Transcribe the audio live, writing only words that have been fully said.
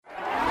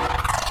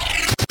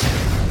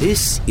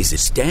This is a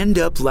Stand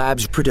Up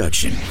Labs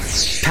production,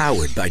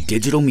 powered by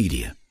digital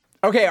media.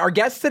 Okay, our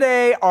guests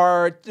today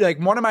are like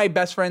one of my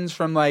best friends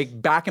from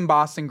like back in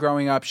Boston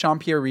growing up,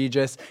 Sian-Pierre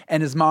Regis,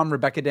 and his mom,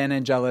 Rebecca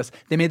Danigelis.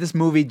 They made this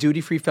movie, Duty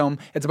Free film.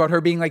 It's about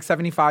her being like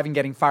 75 and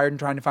getting fired and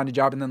trying to find a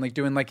job and then like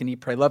doing like an Eat,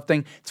 Pray, Love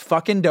thing. It's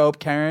fucking dope,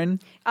 Karen.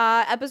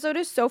 Episode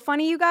is so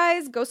funny, you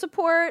guys. Go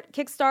support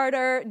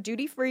Kickstarter,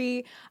 Duty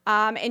Free.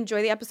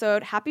 Enjoy the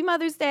episode. Happy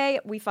Mother's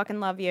Day. We fucking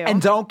love you.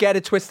 And don't get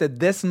it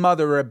twisted. This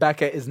mother,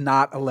 Rebecca, is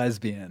not a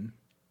lesbian.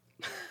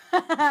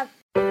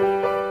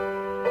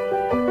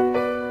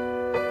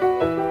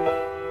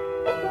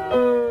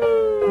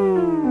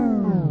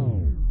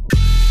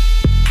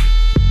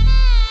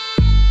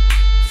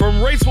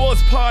 From Race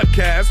Wars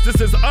Podcast, this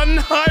is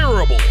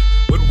Unhireable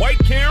with White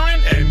Karen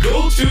and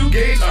Go-To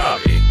Gay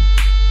Tommy.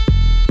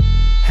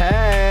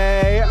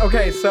 Hey,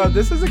 okay, so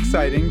this is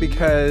exciting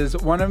because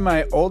one of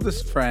my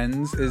oldest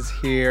friends is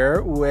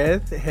here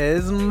with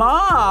his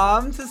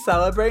mom to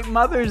celebrate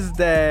Mother's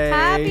Day.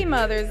 Happy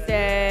Mother's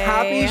Day.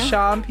 Happy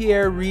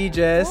Sian-Pierre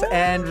Regis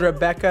and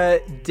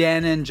Rebecca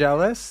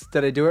Danigelis.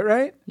 Did I do it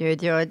right? You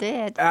sure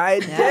did. I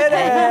did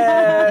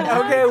it.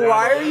 Okay,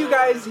 why are you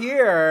guys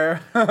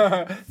here?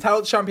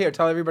 Tell Sian-Pierre,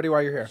 tell everybody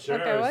why you're here. Sure.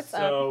 Okay, what's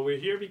up? So we're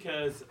here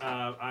because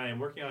I am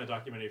working on a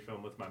documentary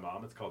film with my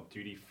mom. It's called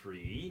Duty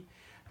Free.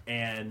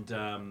 And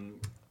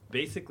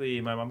basically,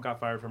 my mom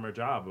got fired from her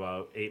job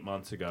about 8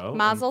 months ago.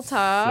 Mazel tov.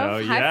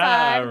 So, High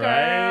yeah, five,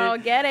 girl.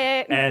 right? Get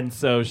it. And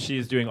so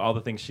she's doing all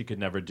the things she could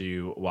never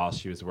do while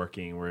she was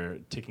working. We're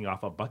ticking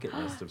off a bucket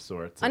list of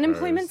sorts.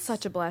 Unemployment's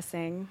such a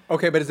blessing.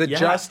 Okay, but is it Yeah.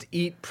 just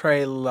Eat,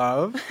 Pray,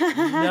 Love?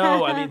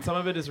 No, I mean, some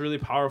of it is really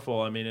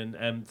powerful. I mean,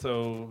 and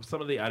so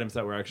some of the items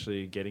that we're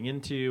actually getting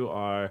into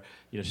are,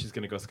 you know, she's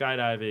going to go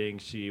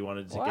skydiving. She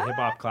wanted to take a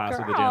hip-hop class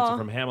with a dancer Girl.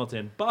 from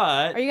Hamilton,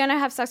 but... Are you going to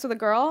have sex with a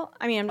girl?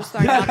 I mean, I'm just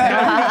throwing it out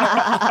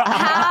there.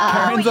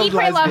 How Karen's a Eat,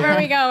 Pray, Love lesbian. are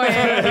we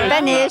going?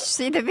 Finish.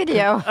 See the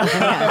video.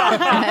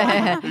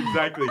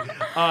 Exactly.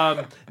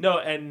 No,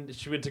 and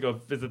she went to go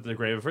visit the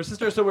grave of her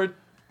sister. So we're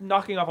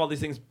knocking off all these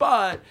things,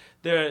 but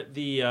the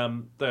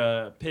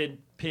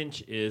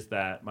pinch is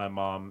that my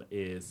mom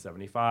is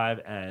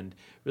 75 and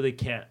really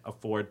can't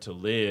afford to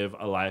live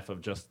a life of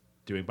just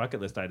doing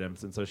bucket list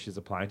items, and so she's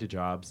applying to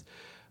jobs.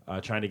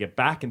 Trying to get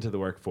back into the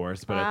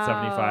workforce, but at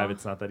 75,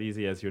 it's not that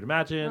easy as you would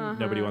imagine.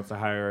 Nobody wants to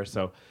hire her.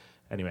 So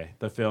anyway,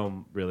 the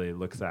film really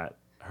looks at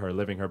her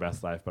living her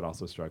best life, but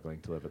also struggling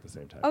to live at the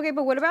same time. Okay,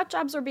 but what about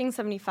jobs where being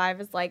 75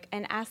 is like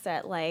an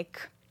asset,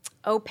 like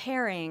au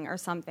pairing or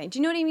something? Do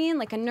you know what I mean?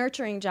 Like a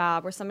nurturing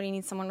job where somebody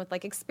needs someone with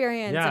like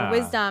experience Yeah. and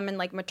wisdom and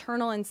like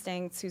maternal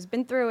instincts who's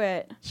been through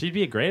it. She'd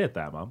be great at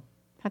that, Mom.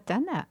 I've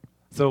done that.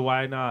 So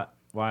why not?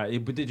 Why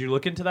did you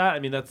look into that? I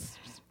mean, that's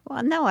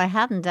Well, no, I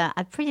hadn't.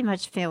 I pretty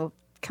much feel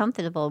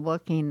comfortable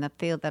working in the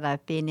field that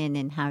I've been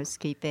in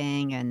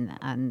housekeeping and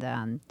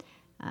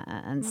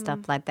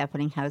stuff like that,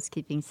 putting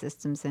housekeeping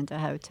systems into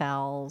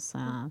hotels.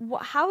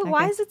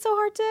 Why is it so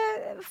hard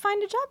to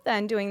find a job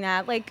then doing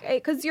that? Like,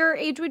 because your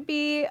age would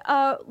be,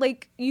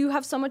 like, you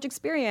have so much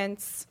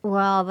experience.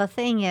 Well, the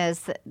thing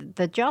is, that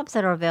the jobs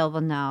that are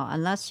available now,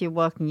 unless you're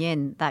working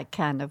in that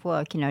kind of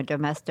work, you know,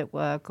 domestic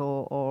work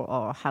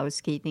or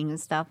housekeeping and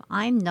stuff,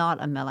 I'm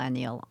not a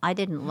millennial. I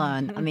didn't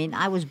learn. I mean,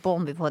 I was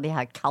born before they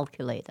had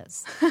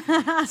calculators.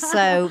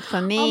 So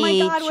for me, Oh my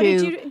God, what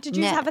did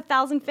you have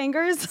 1,000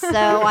 fingers? So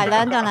I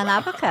learned on an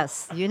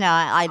abacus. You know,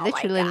 I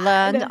literally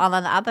learned on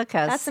an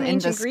abacus That's some in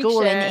the ancient Greek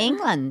school in shit.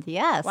 England.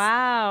 Yes.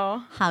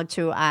 Wow. How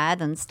to add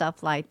and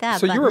stuff like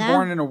that. So But you were now-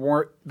 born in a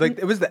war, like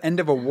it was the end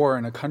of a war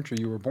in a country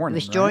you were born It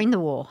was in, during right? the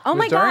war. Oh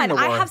my was during God,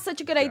 the I war. have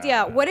such a good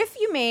idea. What if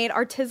you made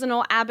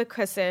artisanal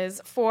abacuses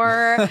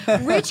for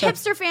rich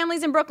hipster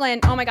families in Brooklyn?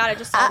 Oh my God, I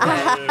just solved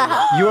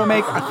it. You will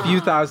make a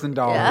few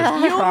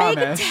 $1,000s. You'll make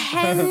Promise.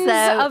 tens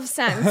So- of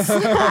cents.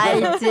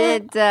 I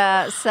did.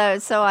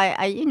 So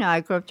I, you know, I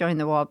grew up during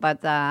the war,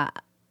 but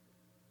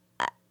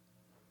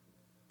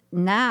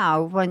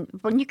now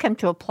when you come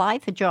to apply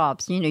for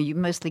jobs, you know, you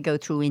mostly go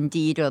through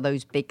Indeed or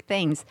those big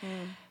things.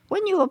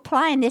 When you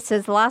apply and it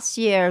says last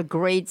year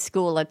grade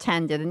school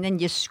attended, and then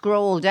you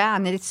scroll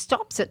down and it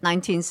stops at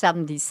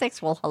 1976.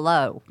 Well,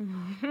 hello.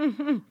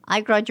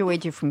 I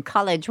graduated from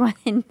college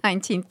in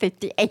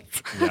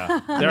 1958. yeah.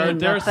 mean,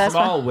 There are that's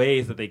small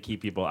ways that they keep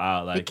people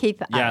out. Like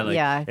keep-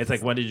 yeah. It's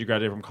like when did you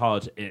graduate from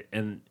college?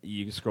 And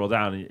you scroll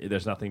down, and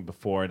there's nothing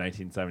before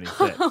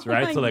 1976,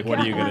 right? So like, what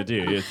are you gonna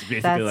do? It's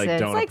basically That's like it.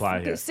 don't It's like apply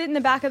here. sit in the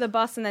back of the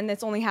bus and then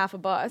it's only half a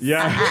bus.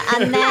 Yeah.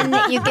 And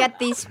then you get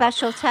these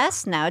special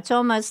tests now. It's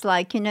almost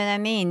like, you know what I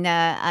mean?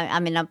 I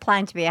mean, I'm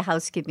applying to be a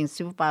housekeeping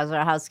supervisor or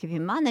a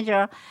housekeeping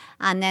manager,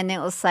 and then it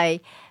will say,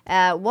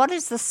 what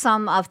is the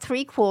sum of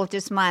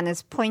 3/4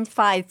 minus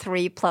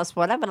 0.53 plus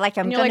whatever? Like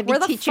I'm And you're going like, to where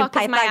be the teaching fuck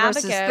is my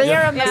Pythagoras' abacus?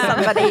 theorem Yeah. to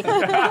somebody.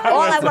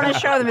 All I want to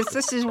show them is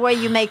this is where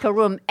you make a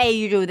room. A,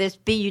 you do this.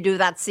 B, you do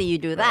that. C, you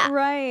do that.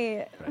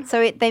 Right.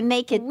 So they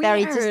make it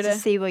very just to Weird.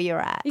 see where you're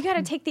at. You got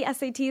to take the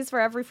SATs for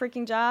every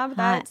freaking job.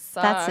 That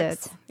sucks.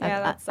 That's it. Yeah,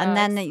 that sucks. And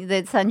then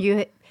they send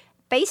you,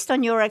 based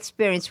on your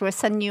experience, we're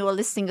sending you a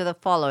listing of the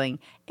following: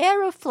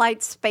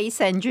 Aeroflight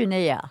space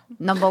engineer,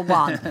 number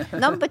one.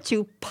 Number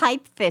two,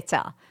 pipe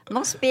fitter.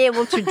 Must be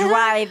able to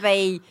drive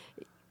a...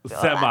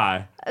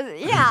 Semi.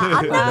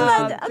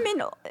 I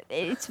mean,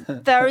 it's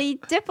very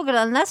difficult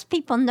unless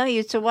people know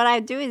you. So what I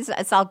do is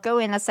I'll go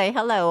in and say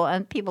hello,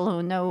 and people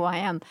who know who I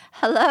am,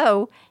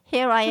 hello,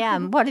 here I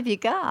am. What have you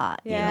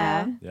got?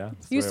 Yeah. You know? Yeah.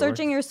 that's the You way it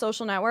searching works. your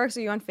social networks?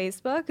 Are you on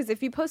Facebook? Because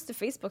if you post to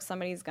Facebook,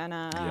 somebody's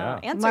gonna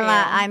answer Well, you.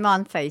 I'm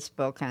on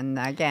Facebook, and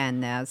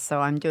again,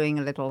 so I'm doing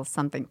a little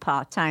something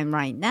part time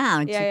right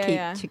now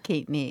to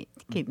keep me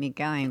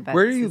going. But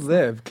Where do you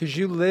live? Because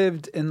you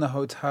lived in the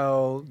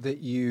hotel that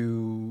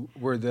you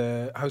were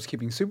the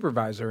housekeeping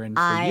supervisor in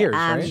for years,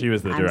 right? She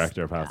was the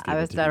director of housekeeping. I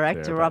was to be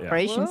director clear, of but yeah.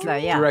 operations there.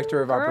 Yeah,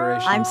 Director of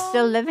operations. I'm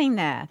still living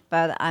there,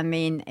 but I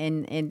mean,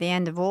 in the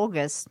end of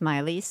August,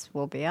 my lease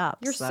will be up.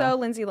 You're so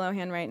Lindsay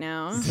Lohan right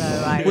now. So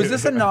I, Was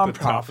this a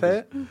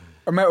nonprofit?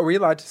 Or are we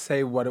allowed to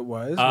say what it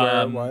was,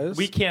 where it was?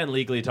 We can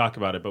legally talk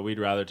about it, but we'd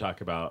rather talk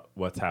about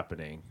what's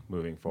happening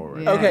moving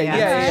forward. Yeah. Okay,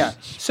 yeah.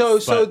 So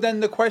But then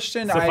the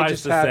question I Suffice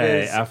just to have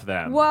say, is, F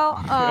them. Well,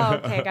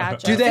 okay,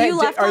 gotcha. do so they you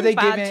left are on they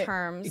bad giving?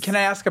 terms? Can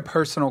I ask a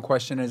personal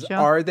question? Sure.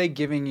 Are they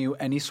giving you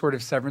any sort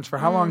of severance for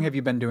how long have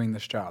you been doing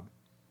this job?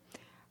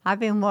 I've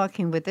been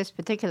working with this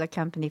particular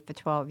company for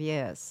 12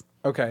 years.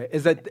 Okay,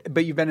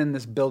 but you've been in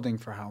this building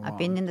for how long? I've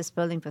been in this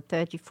building for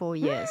 34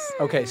 years.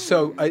 Okay,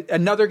 so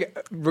another.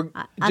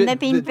 And they've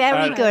been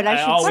very good, I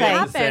should always say. What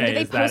happened? say Did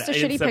they is that post a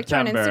shitty in picture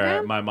on September,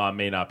 Instagram? My mom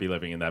may not be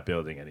living in that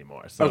building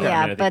anymore. So, Okay.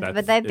 I mean, I think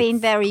but they've been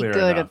it's very clear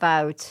good enough.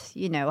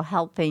 about,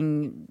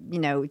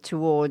 helping,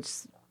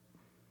 towards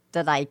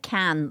that I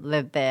can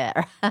live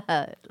there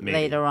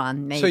later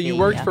on. Maybe. So you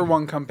worked for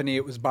one company,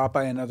 it was bought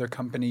by another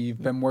company.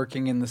 You've been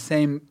working in the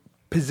same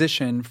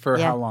position for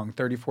how long?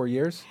 34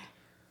 years?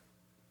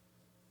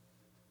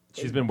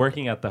 She's been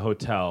working at the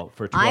hotel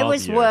for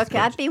 12 years.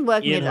 I've been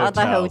working in at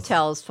other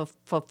hotels. hotels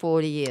for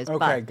 40 years. Okay,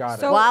 but got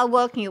it. So- while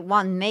working at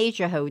one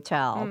major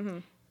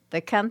hotel,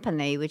 the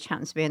company, which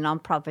happens to be a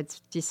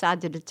non-profit,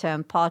 decided to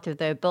turn part of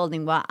their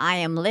building where I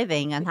am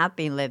living and have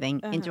been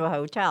living into a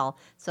hotel.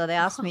 So they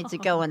asked me to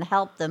go and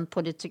help them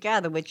put it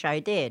together, which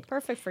I did.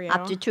 Perfect for you.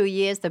 After 2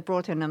 years, they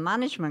brought in a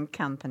management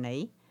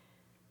company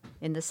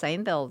in the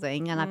same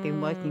building, and I've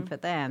been working for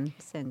them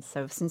since.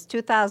 So since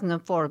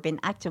 2004, I've been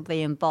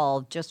actively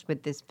involved just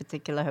with this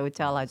particular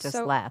hotel I just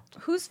So left.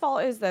 Whose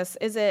fault is this?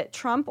 Is it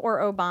Trump or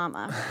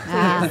Obama?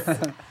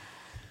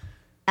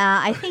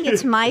 I think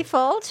it's my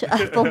fault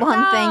for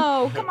one thing.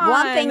 No, come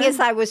One thing on. is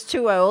I was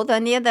too old,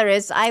 and the other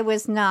is I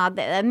was not.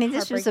 I mean,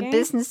 this was a Heartbreaking.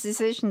 business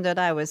decision that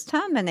I was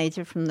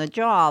terminated from the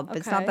job.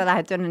 It's not Okay. that I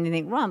had done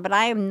anything wrong, but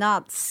I am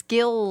not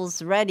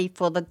skills ready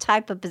for the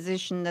type of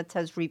position that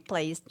has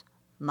replaced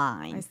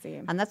mine. I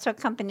see. And that's what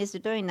companies are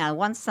doing now.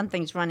 Once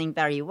something's running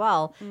very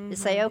well, they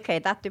say, okay,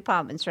 that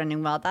department's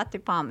running well, that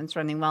department's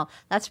running well.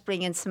 Let's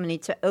bring in somebody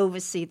to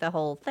oversee the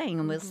whole thing,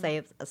 and we'll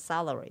save a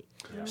salary.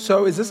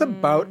 So is this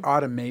about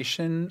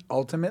automation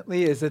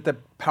ultimately? Is it the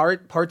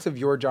parts of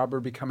your job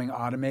are becoming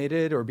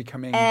automated or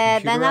becoming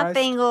computerized? They're not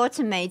being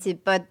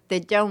automated, but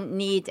they don't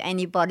need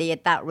anybody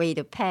at that rate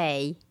of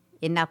pay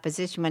in that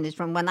position.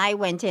 When I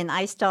went in,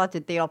 I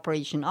started the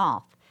operation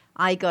off.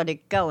 I got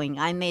it going.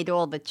 I made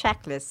all the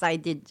checklists. I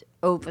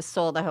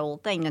oversaw the whole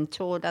thing and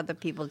taught other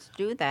people to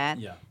do that.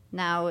 Yeah.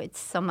 Now it's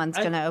someone's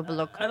going to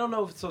overlook. I don't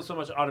know if it's so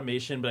much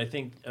automation, but I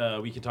think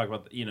we can talk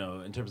about,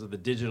 in terms of the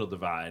digital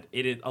divide.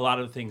 A lot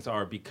of things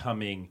are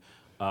becoming,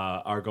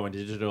 are going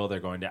digital. They're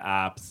going to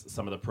apps,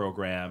 some of the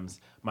programs.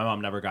 My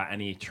mom never got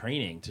any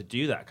training to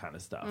do that kind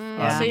of stuff.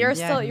 So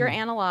you're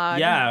analog.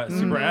 Yeah,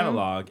 super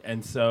analog.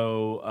 And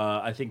so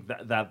I think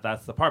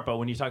that's the part. But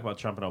when you talk about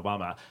Trump and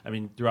Obama, I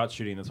mean, throughout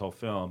shooting this whole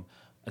film,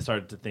 I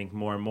started to think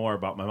more and more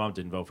about my mom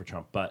didn't vote for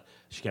Trump, but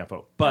she can't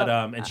vote. But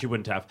and she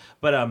wouldn't have.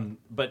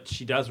 But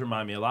she does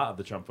remind me a lot of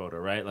the Trump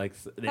voter, right? Like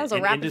That was a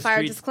rapid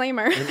fire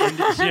disclaimer.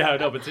 But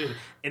seriously,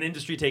 an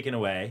industry taken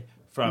away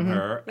from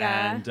her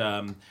Yeah.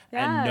 and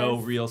Yes. no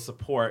real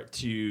support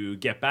to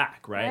get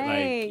back, right?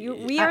 Hey,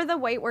 Like we are the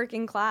white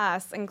working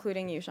class,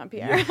 including you,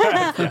 Sian-Pierre.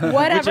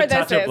 Whatever which a this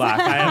touch of is. black.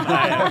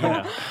 I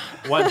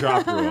am one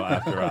drop rule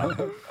after all.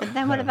 But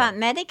then what about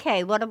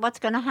Medicaid? What's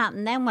going to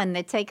happen then when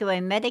they take away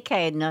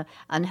Medicaid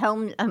and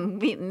home and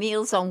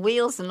Meals on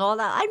Wheels and all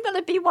that? I'm going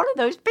to be one of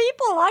those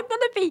people.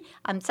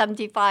 I'm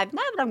 75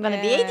 now, but I'm going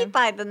to be Yeah.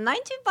 85 and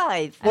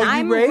 95. Well, you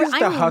I'm raised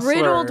a I'm hustler.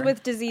 riddled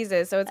with diseaes,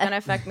 so it's going to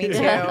affect me too.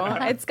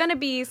 It's going to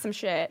be some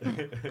shit.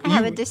 I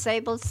have a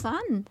disabled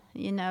son,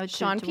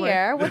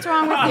 Sian-Pierre, what's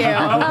wrong with you?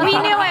 We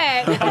knew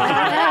it.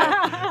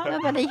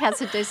 Nobody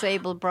has a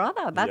disabled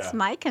brother. That's Yeah.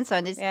 my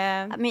concern.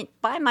 Yeah. I mean,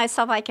 by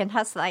myself, I can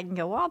hustle, I can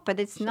go up, but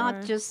it's Sure.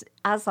 not just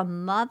as a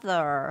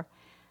mother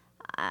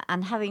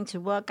and having to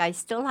work. I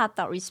still have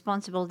that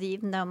responsibility,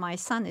 even though my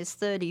son is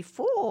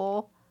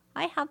 34.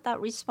 I have that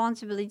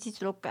responsibility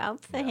to look out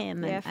for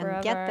him and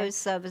get forever. those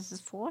services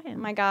for him.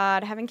 Oh my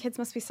God, having kids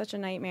must be such a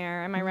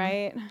nightmare. Am I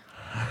right?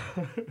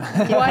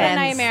 What a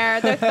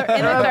nightmare. They're in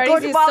their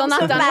 30s, he's still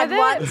not done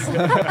with it?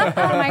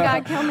 Oh my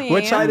God, kill me.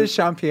 Which side is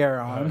Sian-Pierre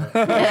on?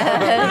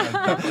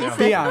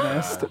 Be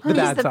honest. The He's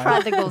bad the side.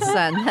 prodigal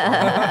son.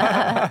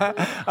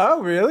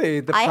 Oh,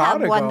 really? The I have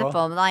prodigal.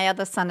 wonderful. My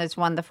other son is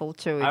wonderful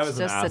too. I It's was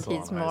an just that asshole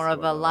he's in high more of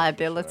school, a though, for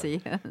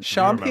liability.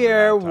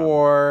 Sian-Pierre that time.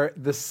 wore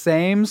the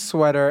same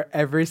sweater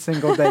every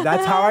single day.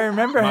 That's how I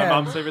remember My him.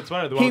 mom's favorite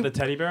sweater, the one with the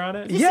teddy bear on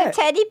it. Yeah. It's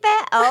a teddy bear.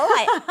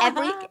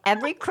 Oh,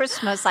 every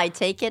Christmas I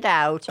take it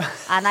out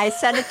and I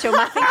send it to him.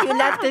 I think you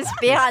left this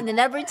behind, and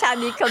every time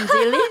he comes,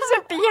 he leaves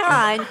it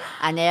behind.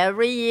 And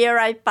every year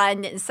I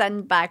find it and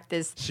send back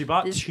this. She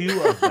bought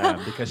 2 of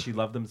them because she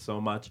loved them so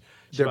much.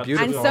 She They're bought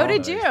beautiful. 2 And so of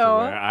did them you. to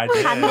wear. I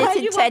did. Handmade You love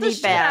the teddy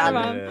shit bear. out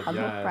I of did, I'm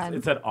a yes. friend.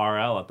 It said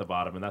RL at the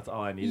bottom, and that's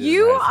all I needed.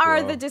 You in high are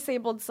school. the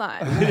disabled son.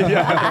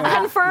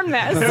 Confirm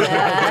this.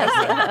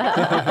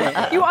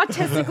 You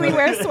autistically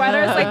wear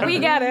sweaters, like we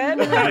get it.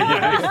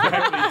 Yeah,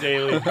 exactly.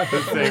 Daily, the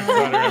same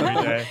sweater every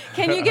day.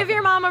 Can you give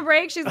your mom a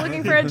break? She's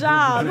looking for a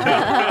job.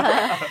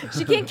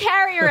 She can't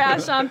carry her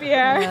ass,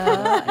 Sian-Pierre.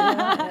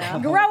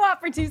 Grow up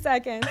for 2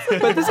 seconds.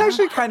 But this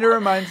actually kind of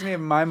reminds me of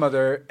my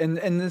mother in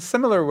a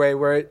similar way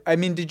where, I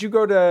mean, did you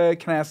go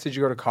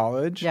to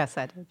college? Yes,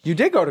 I did. You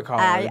did go to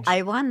college.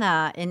 I won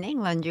in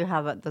England.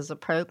 There's a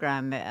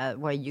program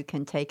where you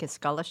can take a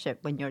scholarship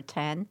when you're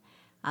 10,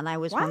 and I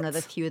was one of the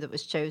What? few that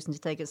was chosen to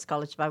take a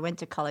scholarship. I went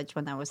to college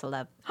when I was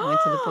 11. I went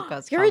to the Book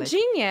Arts You're a College.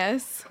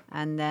 genius.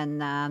 And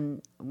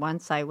then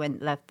once I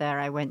left there,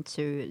 I went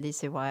to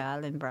Lycée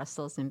Royal in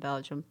Brussels, in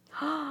Belgium.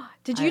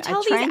 Did you I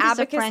tell these trained as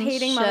a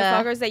abacus-hating French,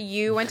 motherfuckers that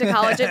you went to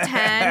college at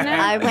 10?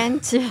 I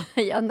went to,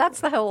 and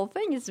that's the whole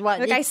thing. Is what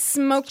Like, I it's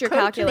smoked your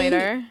totally-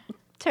 calculator.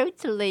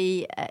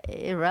 Totally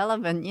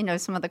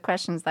irrelevant, some of the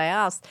questions they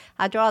asked.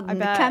 I'd rather them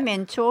bet. come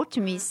in, talk to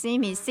me, see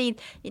me, see.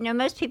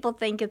 Most people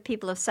think of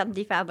people of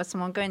 75 or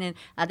someone going in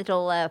a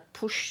little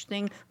push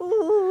thing.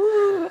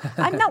 Ooh,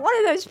 I'm not one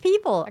of those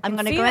people. I'm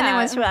going to see go in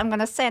and that. I'm going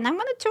to say, and I'm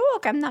going to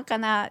talk. I'm not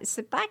going to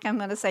sit back. I'm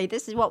going to say,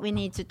 this is what we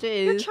need to do.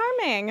 You're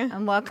charming.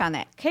 And work on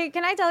it. Okay,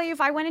 can I tell you, if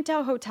I went into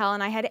a hotel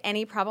and I had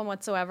any problem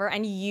whatsoever,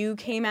 and you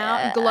came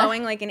out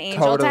glowing like an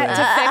angel Totally. to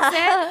fix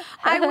it,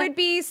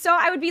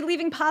 I would be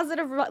leaving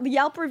positive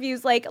Yelp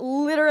reviews like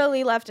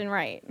literally left and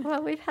right.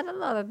 Well, we've had a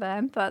lot of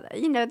them, but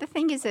the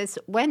thing is this: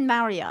 when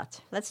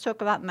Marriott, let's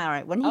talk about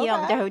Marriott. When he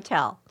owned the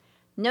hotel,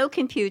 no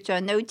computer,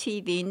 no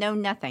TV, no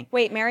nothing.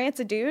 Wait, Marriott's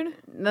a dude?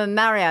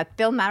 Marriott,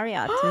 Bill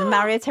Marriott, the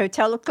Marriott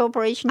Hotel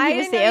Corporation. He I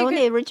was didn't the know you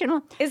only could-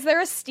 original. Is there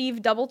a Steve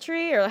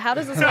Doubletree, or how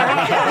does this work?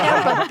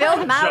 No, but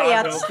Bill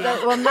Marriott.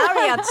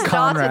 Marriott started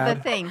Conrad.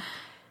 the thing,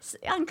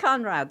 and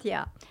Conrad,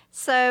 yeah.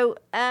 So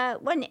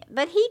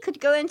but he could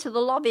go into the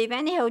lobby of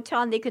any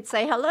hotel and they could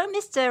say, "Hello,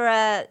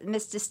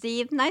 Mr.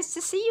 Steve, nice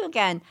to see you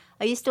again.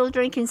 Are you still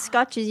drinking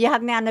scotch? You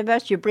have an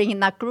anniversary. You're bringing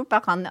that group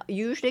back on.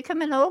 You usually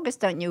come in August,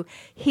 don't you?"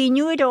 He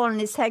knew it all in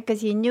his head because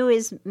he knew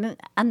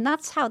and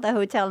that's how the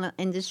hotel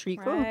industry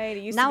grew. Right,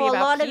 it used to Now be a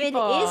about lot people.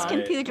 of it is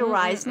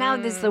computerized. Now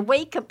there's the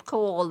wake up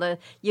call.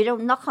 You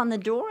don't knock on the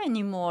door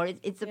anymore.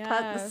 The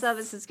Yes.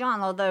 service is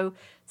gone. Although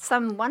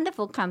some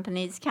wonderful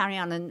companies carry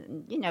on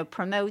and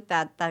promote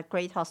that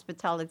great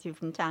hospitality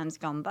from times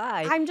gone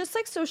by. I'm just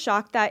like so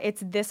shocked that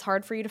it's this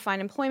hard for you to find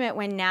employment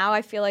when now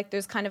I feel like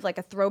there's kind of like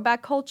a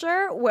throwback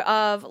culture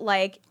of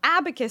like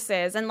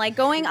abacuses and like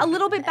going a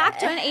little bit back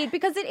to an age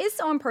because it is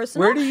so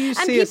impersonal. Where do you and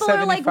see a people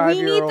are like,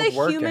 we need 75-year-old the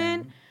working?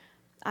 human.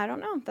 I don't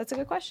know. That's a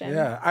good question.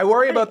 Yeah, I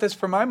worry about this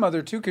for my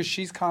mother too because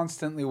she's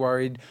constantly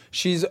worried.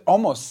 She's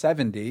almost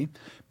 70,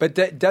 but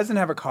doesn't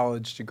have a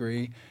college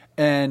degree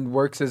and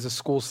works as a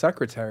school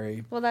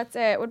secretary. Well, that's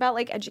it. What about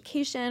like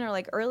education or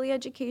like early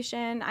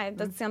education?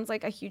 That sounds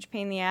like a huge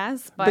pain in the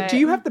ass. But do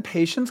you have the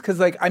patience? Because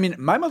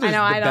my mother's I know,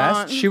 the I best.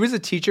 don't. She was a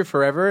teacher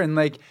forever, and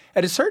like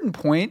at a certain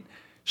point,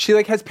 she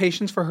like has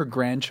patience for her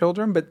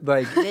grandchildren, but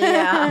like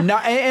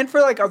not and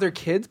for like other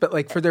kids, but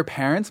like for their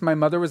parents. My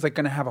mother was like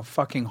going to have a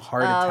fucking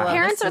heart attack.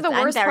 Parents are the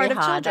I'm worst very part of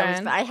hard.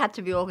 children. I had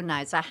to be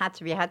organized. I had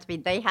to be.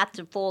 They had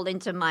to fall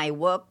into my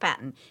work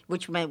pattern,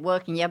 which meant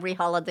working every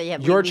holiday,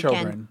 every Your weekend.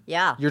 children.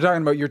 Yeah. You're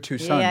talking about your 2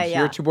 sons, Yeah, yeah.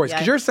 your 2 boys,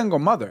 because Yeah. you're a single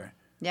mother.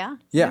 Yeah.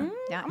 Yeah.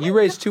 Yeah. You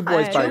raised 2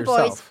 boys by 2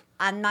 yourself. boys.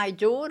 And my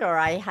daughter,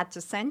 I had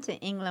to send to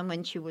England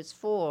when she was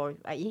 4.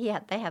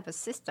 They have a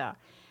sister.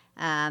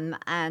 What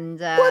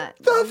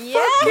the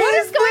fuck What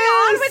is is going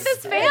on with this?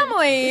 this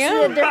family?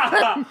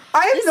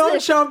 I have known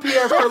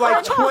Sian-Pierre for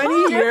like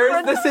 20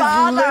 years. This is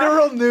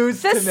literal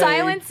news to The me.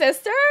 silent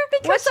sister?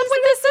 What's up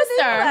with this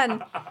sister?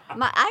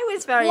 I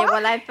was very,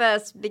 when I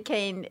first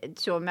came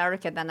to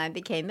America, then I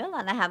became ill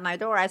and I had my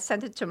daughter. I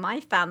sent it to my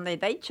family.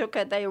 They took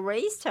her, they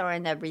raised her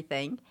and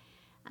everything.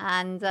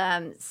 And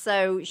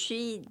so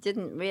she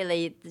didn't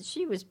really,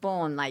 she was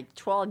born like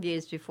 12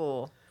 years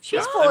before She's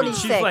I mean,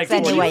 46 she's like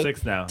anyway.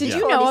 46 now. Did yeah.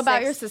 you know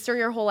about 46. your sister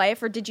your whole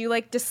life, or did you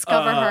like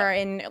discover her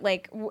in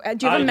like? Do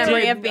you have a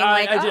memory of being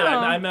I did. oh.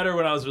 I met her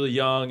when I was really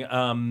young,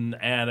 and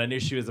I knew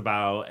she was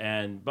about.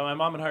 But my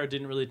mom and her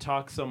didn't really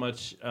talk so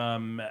much.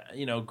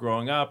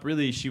 Growing up,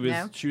 really, she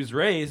was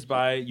raised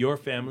by your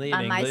family in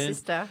And England. my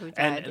sister who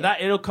died. And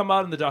that it'll come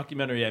out in the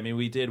documentary. I mean,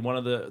 we did one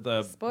of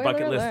the Spoiler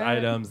bucket list alert.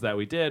 items that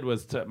we did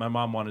was my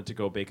mom wanted to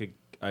go bake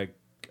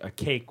a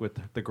cake with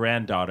the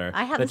granddaughter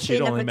I haven't that she'd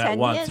seen her only for met 10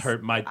 once.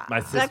 years. My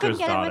couldn't sister's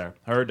get it daughter,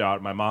 her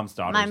daughter, my mom's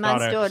daughter. My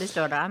mom's daughter's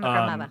daughter. I'm a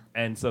grandmother.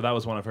 And so that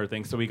was one of her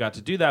things. So we got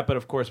to do that. But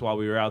of course, while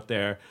we were out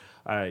there,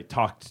 I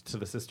talked to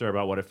the sister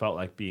about what it felt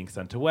like being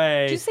sent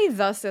away. Did you say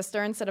the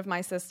sister instead of my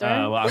sister?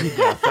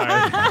 Yeah, sorry.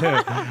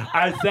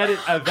 I said it,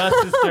 the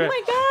sister. Oh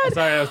my God.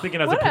 Sorry, I was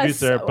thinking as a What a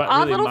producer, but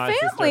odd really little my family,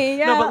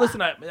 sister. No, yeah. but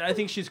listen, I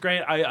think she's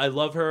great. I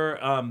love her.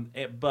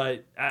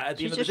 But at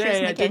the end of the just day, I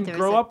recently came didn't to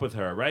grow visit. up with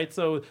her, right?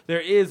 So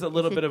there is a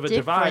little There's bit a of a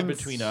divide difference.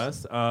 between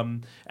us,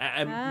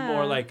 and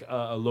more like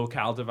a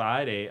locale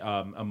divide,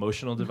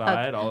 emotional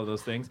divide, all of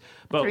those things.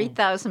 But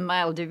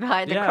 3,000-mile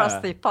divide Yeah.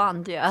 across the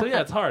pond, yeah. so yeah,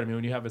 it's hard. I mean,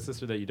 when you have a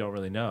sister that you don't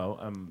really know,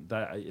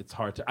 that it's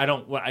hard to.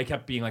 I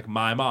kept being like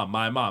my mom,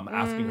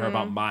 asking her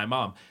about my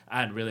mom,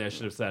 and really I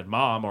should have said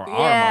mom or our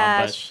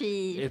mom, but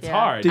it's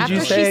hard. Did After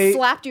you she say-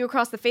 slapped you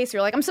across the face,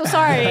 you're like, I'm so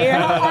sorry, you're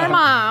our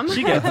mom.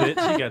 She gets it.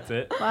 She gets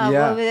it.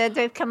 Yeah. Well,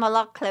 they've come a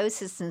lot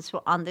closer since we're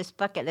on this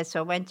bucket list. So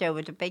I went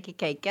over to bake a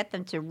cake, get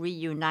them to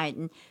reunite.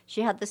 And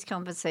she had this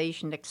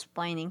conversation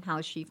explaining how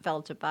she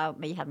felt about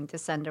me having to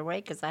send her away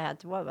because I had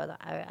to work. But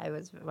I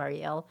was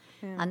very ill.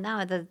 And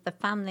now the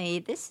family,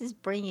 this is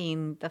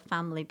bringing the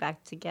family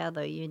back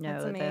together,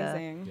 That's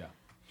amazing. Yeah.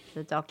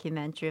 the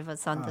documentary of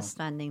us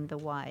understanding the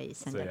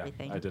whys and So yeah,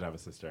 everything. I did have a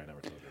sister. I never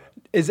told you that.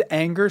 Is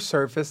anger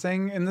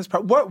surfacing in this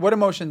part? What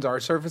emotions are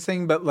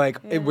surfacing? But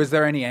was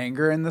there any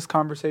anger in this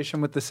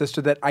conversation with the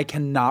sister that I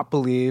cannot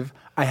believe?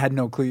 I had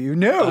no clue you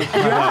knew.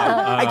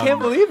 I can't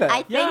believe it. I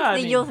think Yeah, I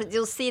that mean-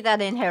 you'll see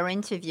that in her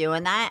interview,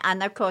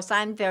 and of course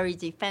I'm very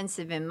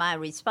defensive in my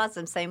response.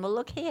 I'm saying, well,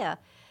 look here,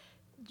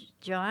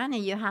 Joanna,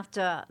 you have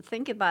to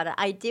think about it.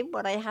 I did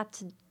what I had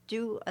to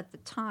do at the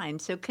time,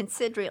 so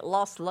consider it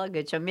lost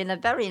luggage. I mean, a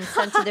very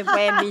insensitive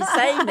way of me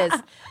saying this.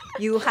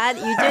 You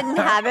didn't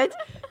have it.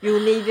 You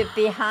leave it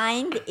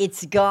behind.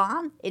 It's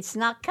gone. It's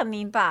not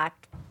coming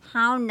back.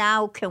 How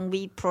now can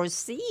we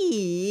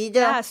proceed?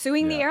 Yeah,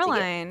 suing the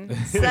airline.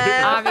 So,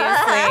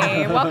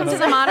 Obviously. Welcome to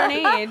the modern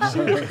age.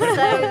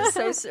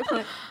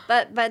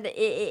 but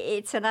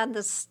it's an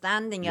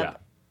understanding of. Yeah.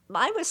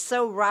 I was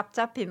so wrapped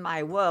up in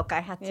my work, I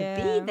had to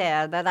Yeah. be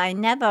there that I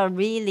never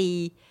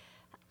really.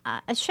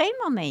 Shame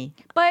on me.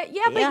 But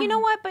Yeah. you know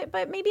what?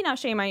 But maybe not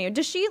shame on you.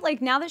 Does she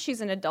now that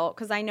she's an adult?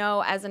 Because I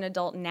know as an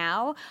adult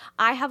now,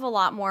 I have a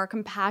lot more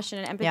compassion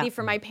and empathy Yeah.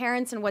 for my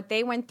parents and what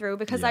they went through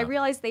because I Yeah.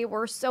 realized they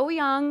were so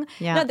young.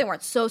 Yeah. No, they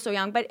weren't so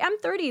young, but I'm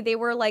 30. They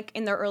were like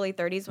in their early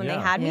 30s when they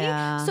Yeah. had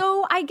Yeah. me.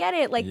 So I get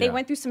it. Like they Yeah.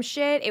 went through some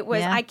shit. It was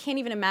Yeah. I can't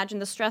even imagine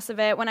the stress of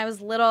it when I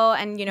was little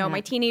and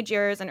my teenage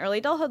years and early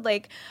adulthood.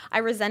 Like I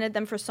resented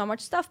them for so much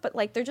stuff, but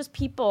like they're just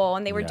people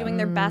and they were Yeah. doing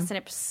their best and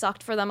it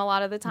sucked for them a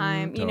lot of the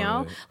time. You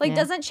know, Totally. like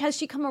Yeah. has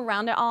she come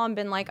around at all and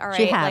been like, all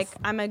She right, has. like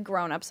I'm a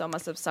grown up, so it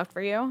must have sucked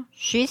for you?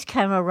 She's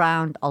come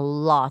around a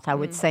lot, I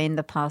would say, in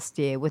the past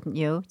year, wouldn't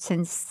you?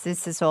 Since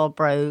this is all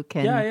broke,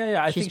 and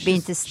Yeah. I she's think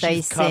been to stay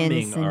she's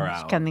coming since, and around.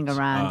 she's coming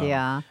around.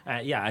 Yeah.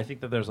 I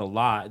think that there's a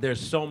lot. There's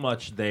so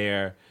much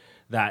there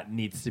that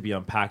needs to be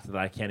unpacked that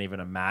I can't even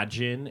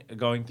imagine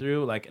going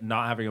through. Like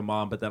not having a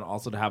mom, but then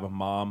also to have a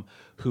mom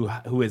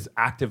who is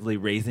actively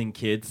raising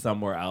kids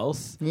somewhere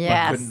else. but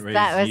Yes, couldn't raise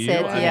that was you.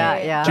 it. I-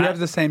 Yeah. Do you have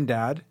the same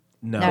dad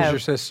No. No. as your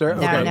sister?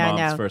 No, My Okay. no.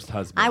 mom's first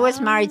husband. I was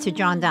married to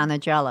John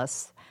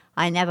Danigelis.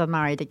 I never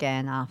married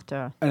again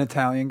after An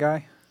Italian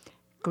guy?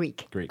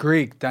 Greek.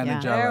 Greek,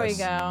 Danigelis. There we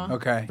go.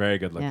 Okay. Very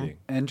good looking.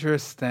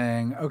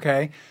 Interesting.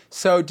 Okay.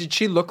 So did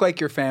she look like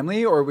your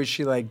family or was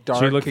she like dark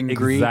She looked and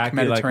Greek,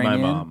 exactly like my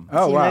Mediterranean? mom.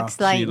 Oh, She wow. looks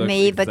like looks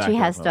me, but exactly she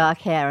has like my mom. dark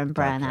hair and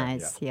brown hair,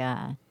 eyes.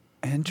 Yeah.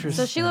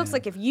 Interesting. So she looks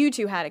like if you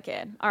two had a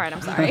kid. All right,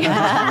 I'm sorry.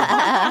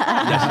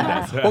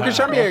 Yes, she does. Well, because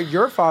Sian-Pierre,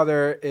 your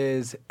father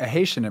is a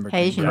Haitian immigrant,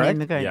 Haitian correct?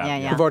 immigrant. Yeah.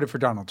 Yeah. Who voted for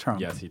Donald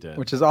Trump. Yes, he did.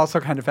 Which is also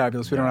kind of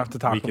fabulous. We don't have to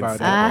talk We can about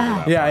say it.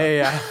 that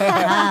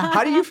Yeah.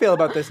 How do you feel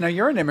about this? Now,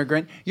 you're an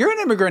immigrant. You're an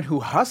immigrant who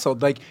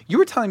hustled. Like, you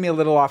were telling me a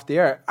little off the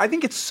air. I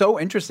think it's so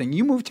interesting.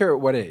 You moved here at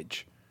what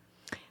age?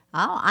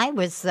 Oh, I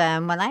was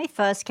when I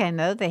first came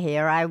over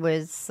here. I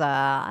was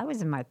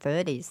in my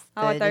 30s.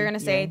 Oh, I thought you were 30, going to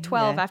say yeah,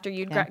 12 yeah. after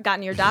you'd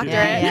gotten your doctorate.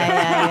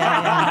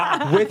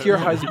 Yeah. With your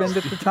husband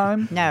at the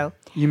time? No.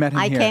 You met him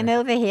I here. came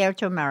over here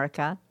to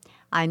America.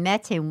 I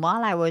met him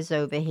while I was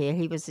over here.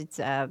 He was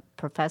a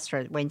professor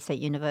at Wayne State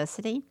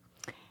University.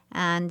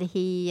 And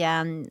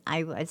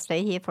I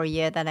stayed here for a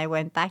year. Then I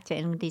went back to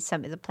England. He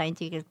sent me the plane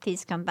ticket.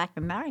 Please come back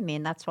and marry me.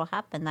 And that's what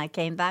happened. I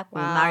came back.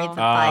 We were married for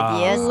 5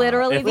 years.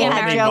 Literally if the only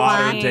American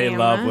modern day dream.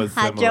 love was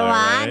Had similar, Joanne,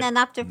 right? and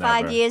after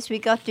 5 Never. years we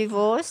got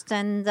divorced.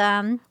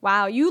 And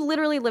Wow, you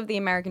literally lived the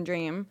American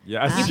dream.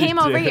 Yes, You she came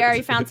over did. here,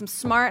 you found some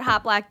smart,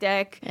 hot black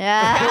dick.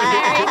 yeah,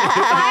 Married,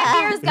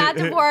 5 years, got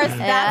divorced.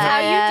 That's how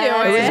you do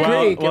It it. was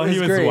Greek. Well, it was he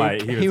was Greek.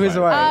 white. He was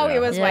white. Oh, he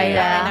was white.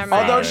 Yeah. Never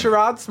mind. Although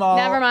Sherrod Small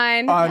Never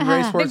mind. on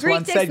Race Wars Greek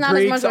once dick's said not as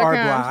Greeks much are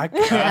like black.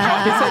 He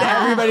said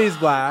everybody's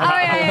black. Oh,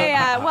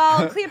 yeah.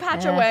 Well,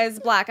 Cleopatra was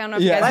black. I don't know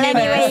if you Yeah. guys know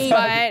Anyway, this,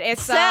 but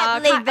it's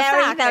certainly a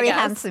very, fact, I very guess.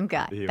 handsome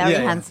guy. He Very was.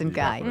 handsome He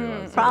guy.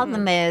 definitely was.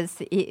 Problem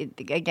is,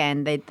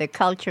 again, the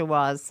culture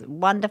was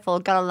wonderful,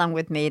 got along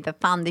with me. The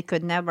family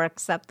could never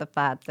accept the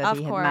fact that Of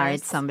he had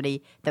married course.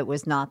 somebody that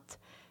was not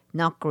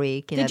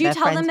Greek. Did you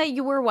tell them that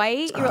you were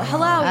white? You were,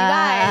 hello, you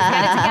guys,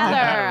 get it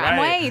together. I'm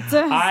Right. white.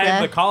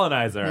 I'm the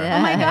colonizer. Yeah.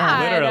 Oh my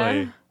God.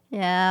 Literally.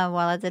 Yeah,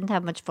 well, I didn't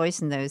have much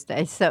voice in those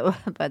days, so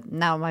but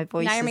now my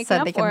voice Now you're is making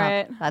suddenly up for come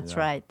it. up. That's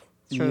right.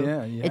 True.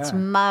 Yeah. It's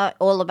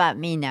all about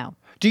me now.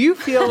 Do you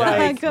feel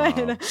like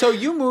Good. so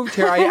you moved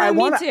here? I Me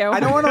want too. I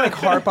don't want to like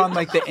harp on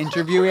like the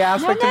interviewee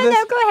aspect of this.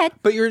 No, go ahead.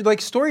 But your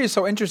like story is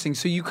so interesting.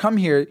 So you come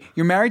here,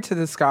 you're married to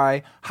this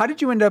guy. How did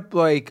you end up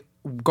like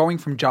going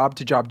from job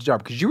to job to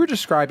job? Because you were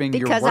describing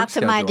your Because work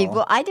after schedule. my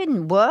divorce, I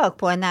didn't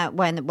work when I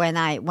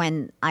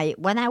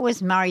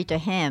was married to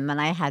him and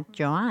I had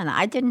Joanne.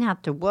 I didn't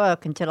have to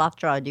work until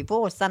after our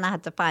divorce. Then I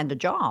had to find a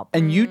job.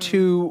 And you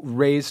two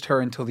raised her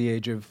until the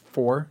age of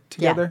 4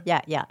 together? Yeah.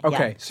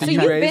 Okay. So you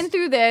you've raised been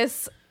through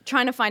this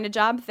trying to find a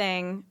job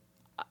thing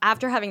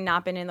after having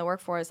not been in the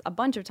workforce a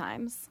bunch of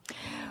times.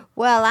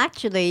 Well,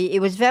 actually,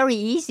 it was very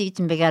easy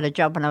to get a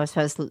job when I was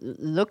first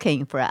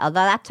looking for it.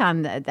 Although that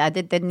time I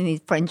didn't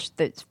need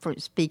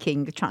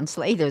French-speaking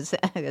translators,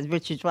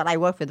 which is what I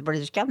worked with the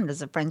British government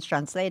as a French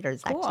translator.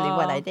 Is actually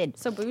what I did.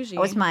 So bougie.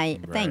 That was my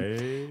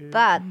thing.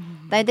 But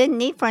they didn't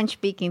need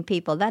French-speaking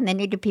people then. They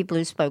needed people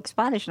who spoke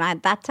Spanish. And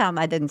at that time,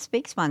 I didn't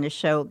speak Spanish.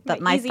 So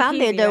but my Easy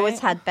family peasy, had always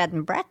right? had bed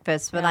and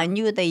breakfast. But I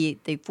knew the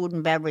food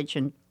and beverage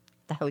and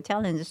the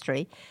hotel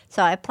industry.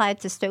 So I applied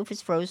to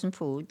Stouffer's Frozen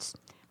Foods,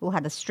 who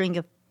had a string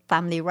of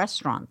family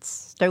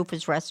restaurants,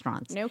 Stouffer's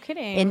restaurants. No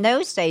kidding. In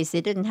those days,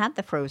 they didn't have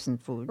the frozen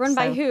food. Run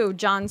by so- who?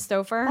 John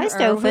Stouffer? By Or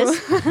Stouffer's.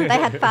 who? They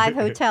had 5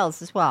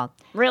 hotels as well.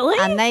 Really?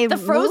 And they the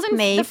frozen, moved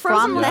me the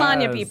frozen from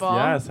lasagna Yes, people.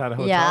 Yes, had a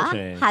hotel Yeah,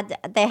 chain.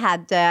 they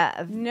had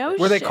No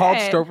Were they shit. called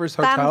Stouffer's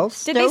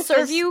Hotels? Did they serve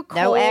Stouffer's- you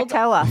no, cold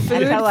Ecoa,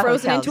 food Ecoa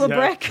frozen hotels. into a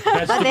brick?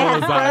 But they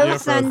had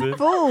Lasagna frozen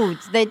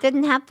foods. They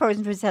didn't have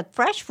frozen foods. They had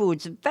fresh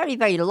foods, very,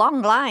 very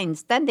long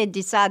lines. Then they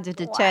decided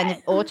to turn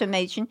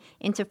automation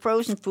into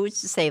frozen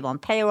foods to save on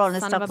payroll and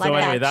Son stuff of a like So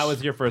that. anyway, that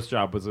was your first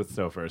job was with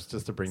Stouffer's,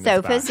 just to bring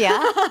this Stouffer's, back.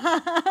 yeah.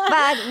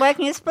 But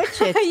working as split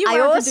shift. You I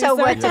were a also producer.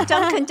 worked at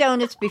Dunkin'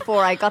 Donuts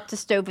before I got to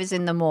Stouffer's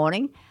in the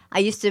morning. I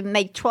used to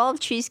make 12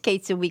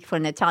 cheesecakes a week for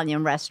an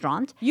Italian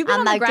restaurant. You've been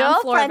and on the my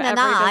ground floor of girlfriend and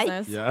every I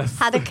business. Yes.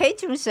 had a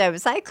catering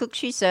service. I cooked,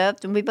 she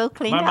served, and we both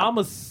cleaned My up. mom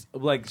was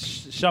like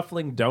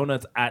shuffling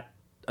donuts at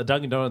a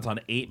Dunkin' Donuts on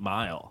 8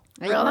 Mile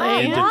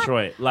Really? in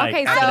Detroit. Like,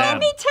 Okay, so M&M. Let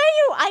me tell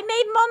you, I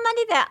made more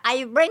money there.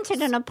 I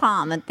rented an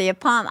apartment. The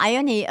apartment, I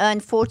only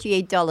earned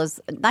 $48,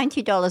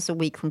 $90 a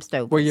week from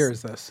Stouffer's. What year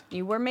is this?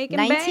 You were making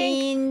bank.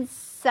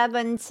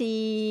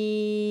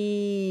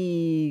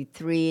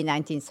 1973,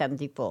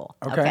 1974.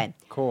 Okay.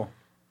 Cool.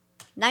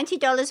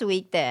 $90 a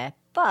week there.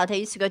 But I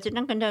used to go to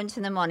Dunkin' Donuts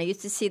in the morning. I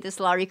used to see this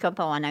Larry cup.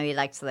 Oh, I know he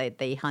likes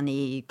the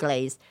honey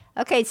glaze.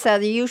 Okay, so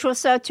the usual,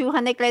 sir, 2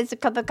 honey glaze, a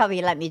cup of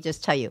coffee. Let me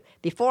just tell you,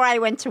 before I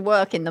went to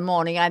work in the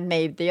morning, I'd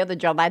made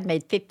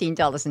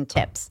 $15 in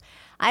tips.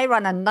 I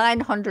run a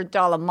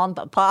 $900 a month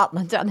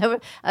apartment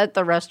at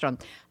the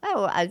restaurant.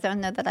 Oh, I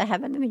don't know that I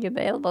have anything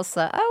available,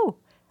 sir. Oh,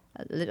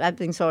 I've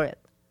been sorry.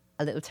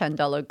 A little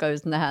 $10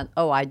 goes in the hand.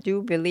 Oh, I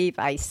do believe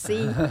I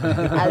see a little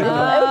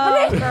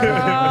opening.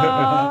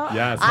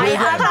 Yes. I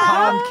And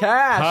Palm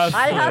Cash.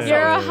 I hustled. You're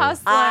a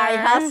hustler. I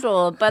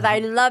hustled, but I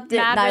loved it,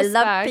 Mad and I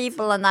loved respect.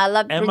 people, and I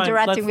loved And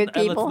interacting with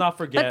let's people. not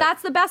forget. But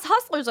that's the best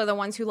hustlers are the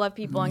ones who love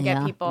people and get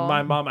Yeah. people.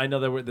 My mom, I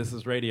know that this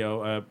is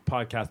radio,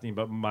 podcasting,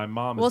 but my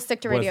mom We'll stick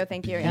to radio, was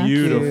thank you, yeah.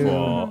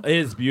 Beautiful.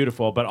 Is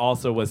beautiful, but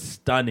also was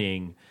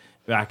stunning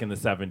back in the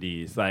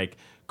 70s. Like,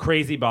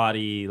 crazy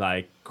body,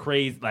 like,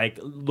 crazy, like,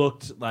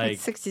 looked like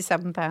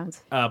 67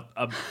 pounds. a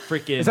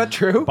freaking Is that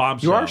true?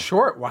 bombshell. You are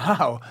short.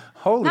 Wow.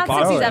 Holy Not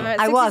moly. 67.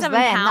 I was 67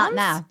 then, pounds? not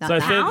now. Not So I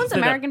now. said- Pounds?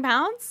 American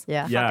pounds?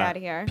 Yeah. Yeah. Fuck outta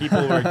here.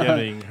 People were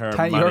giving her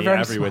Ty, you're money very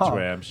every which small.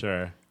 way, I'm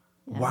sure.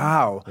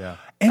 Wow. Yeah.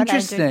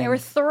 Interesting. They were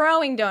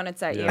throwing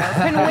donuts at you.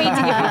 Couldn't wait to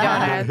give you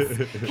donuts.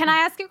 Can I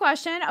ask you a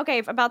question? Okay,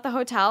 about the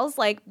hotels.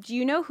 Like, do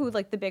you know who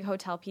like the big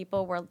hotel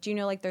people were? Do you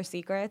know like their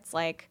secrets?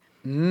 Like,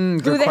 Good Who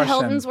the question.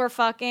 Hiltons were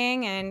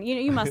fucking, and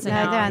you must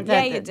have known. don't-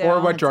 Yeah, you do. Or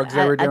what drugs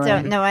they were doing. I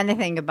don't know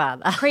anything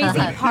about that. Crazy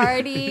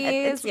parties.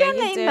 It's Yeah,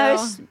 really you do.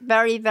 most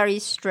very, very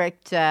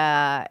strict,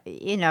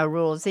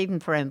 rules, even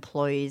for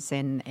employees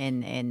in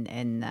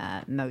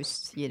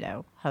most,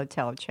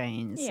 hotel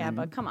chains. Yeah, and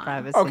but come on.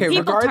 private Okay, sector.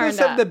 People regardless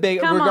turned of the up. big,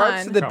 Come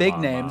regardless on. of the Come big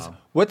on, names, Mom.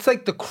 what's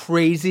like the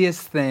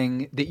craziest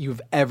thing that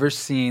you've ever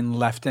seen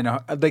left in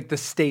like the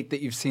state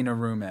that you've seen a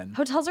room in?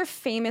 Hotels are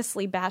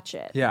famously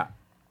batshit. Yeah.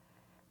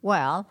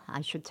 Well,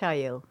 I should tell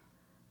you.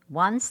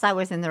 Once I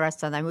was in the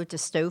restaurant, I moved to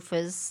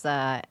Stouffer's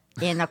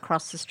in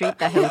across the street,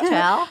 the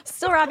hotel.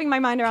 Still wrapping my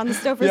mind around the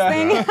Stouffer's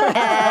thing.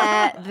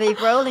 The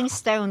Rolling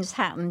Stones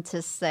happened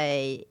to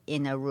stay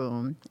in a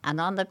room, and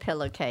on the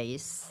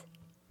pillowcase,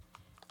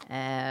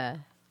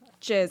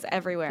 Jizz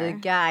everywhere. the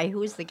guy,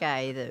 who's the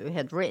guy that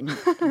had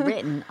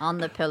written on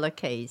the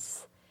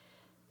pillowcase,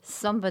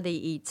 somebody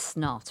eats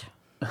snot.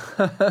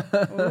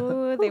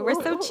 Ooh, they were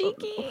so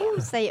cheeky.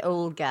 Who's the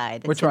old guy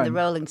that's Which in one? the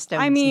Rolling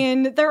Stones? I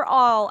mean, they're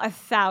all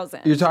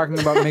 1,000. You're talking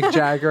about Mick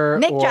Jagger?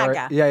 Mick or,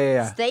 Jagger.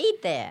 Yeah. Stayed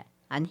there.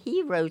 And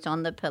he wrote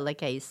on the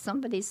pillowcase,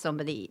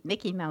 somebody,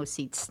 Mickey Mouse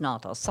eats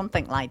snot or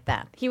something like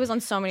that. He was on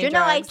so many Do you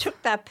know, I drugs.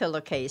 took that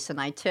pillowcase and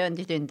I turned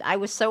it in. I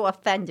was so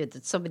offended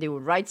that somebody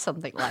would write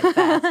something like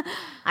that.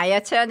 I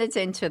turned it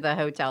into the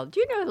hotel.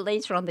 Do you know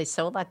later on they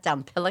sold that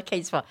damn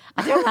pillowcase for,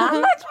 I don't know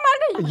how much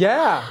money?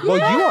 Yeah. Well,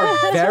 you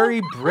are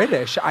very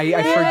British. I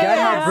forget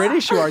how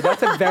British you are.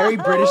 That's a very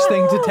British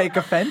thing to take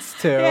offense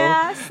to.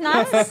 Yeah,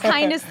 snot's the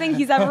kindest thing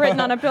he's ever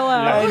written on a pillow.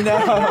 I know.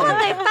 Well,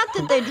 they thought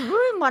that they'd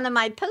ruin one of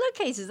my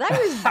pillowcases. I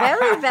was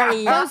very,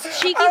 very... Those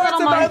cheeky Oh, little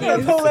it's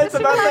monkeys.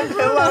 about the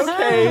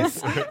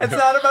pillowcase. It's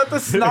not about the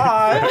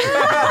snot.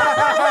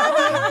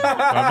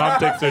 My mom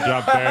takes her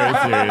job very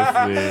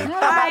seriously.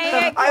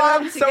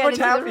 I'm so much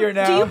happier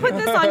now. Do you put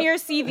this on your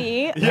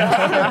CV?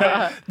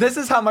 This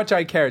is how much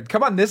I cared.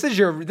 Come on, this is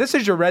your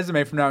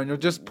resume from now, and you'll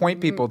just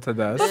point people to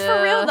this. But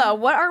for real though,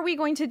 what are we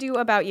going to do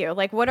about you?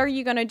 Like, what are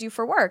you going to do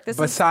for work? This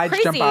Besides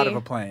is crazy. jump out of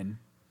a plane.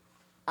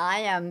 I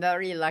am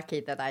very lucky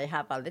that I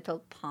have a little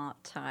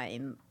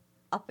part-time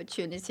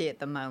opportunity at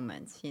the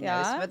moment.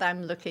 Yeah? But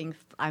I'm looking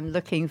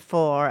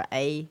for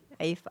a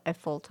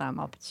full-time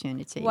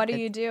opportunity. What do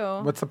you do?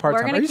 What's the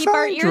part-time? We're Are going you to keep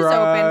our selling ears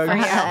open for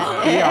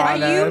drugs? you. Be Are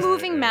you honest.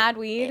 moving mad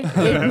weed?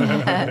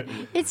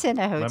 It's in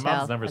a My hotel.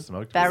 mom's never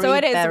smoked. Very, So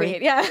it is very,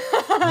 weed. Yeah.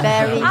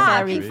 very,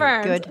 very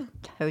confirmed. good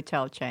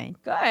hotel chain.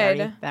 Good.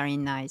 Very, very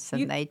nice.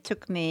 And You- they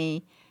took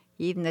me,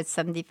 even at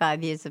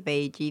 75 years of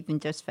age, even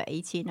just for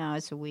 18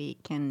 hours a week,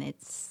 and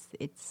it's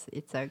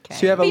okay.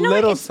 So you have a you know what?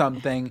 little It's-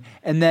 something,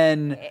 and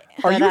then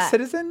are But you a I-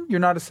 citizen? You're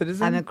not a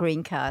citizen. I'm a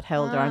green card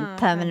holder. I'm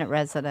permanent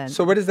resident.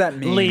 So what does that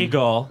mean?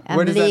 Legal. I'm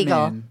what does that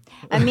legal. mean?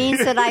 It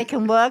means that I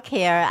can work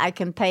here. I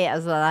can pay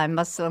as well. I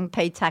must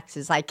pay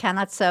taxes. I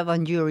cannot serve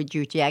on jury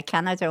duty. I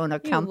cannot own a You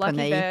lucky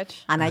company,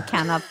 bitch. and I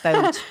cannot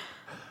vote.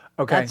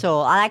 Okay. That's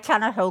all. And I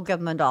cannot hold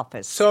government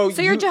office. So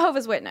You're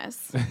Jehovah's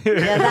Witness.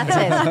 Yeah, that's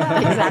it.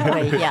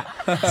 Exactly. Yeah.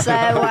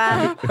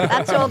 So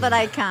that's all that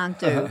I can't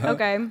do.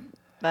 Okay.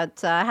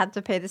 But I had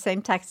to pay the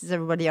same tax as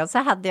everybody else.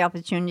 I had the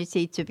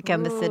opportunity to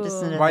become a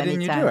citizen. At why any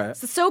didn't you time. do it?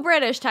 So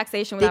British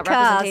taxation without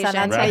Because,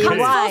 representation. and I'll tell you Comes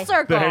why. full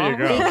circle. There you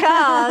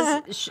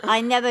go. Because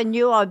I never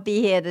knew I'd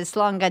be here this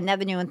long. I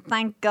never knew, and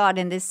thank God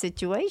in this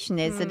situation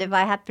is that if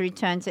I had to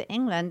return to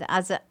England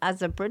as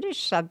a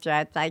British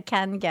subject, I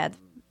can get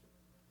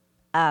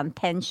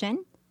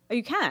pension. Oh,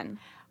 you can.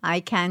 I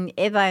can,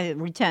 if I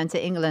return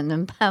to England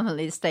and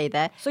permanently stay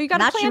there. So you got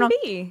a plan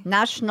B.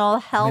 National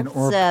Health or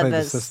play the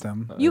Service.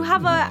 system. You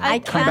have I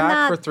Come cannot.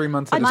 back for 3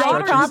 months at a My stretch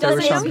and stay problem with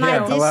is Sian-Pierre.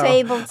 my Hello.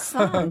 disabled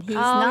son. He's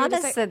not you're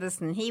a disa-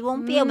 citizen. He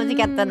won't be able to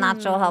get the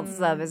National Health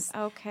Service.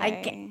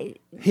 Okay.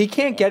 He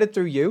can't get it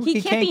through you.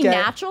 He can't be get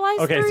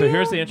naturalized Okay, through so you?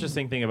 here's the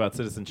interesting thing about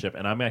citizenship,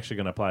 and I'm actually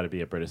going to apply to be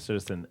a British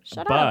citizen.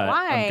 Shut but up.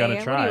 Why? I'm going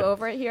to try. What are you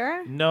over it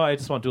here? No, I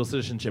just want dual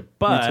citizenship.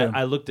 But too.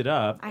 I looked it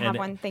up. I and have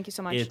one. Thank you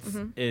so much. It's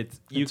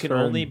you It's can for-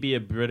 only be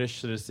a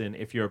British citizen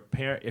if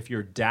if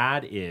your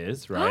dad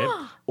is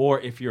right,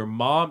 or if your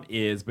mom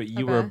is, but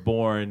you were Okay.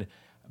 born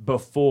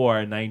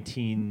before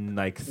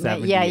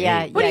 1978.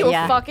 Yeah. What are you,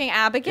 yeah. a fucking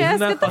abacus? Isn't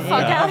that Get the funny?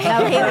 fuck out of here.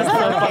 No, he was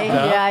looking.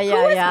 Yeah, Who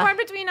was yeah. born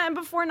between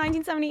before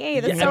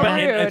 1978? That's Yeah, so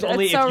but rude. it's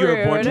only That's so if you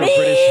were born rude. to a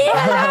British.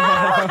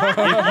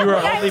 If you were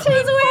only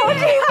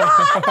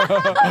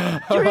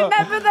Do you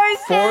remember those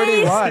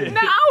days? 41.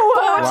 No,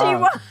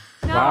 Wow.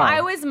 no, Wow.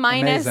 I was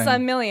minus Amazing. a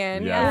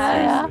million. Yeah,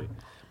 Yeah. seriously.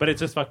 But it's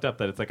just fucked up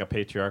that it's like a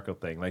patriarchal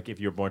thing. Like if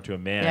you're born to a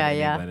man Yeah, in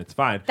yeah. England, it's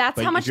fine. That's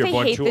But how if much you're they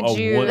born hate to the a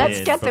Jews. woman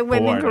Let's get the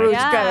women before group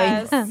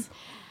Yes. going.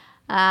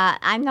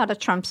 I'm not a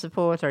Trump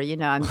supporter.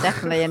 I'm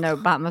definitely an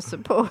Obama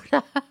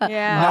supporter.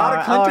 Yeah. Not a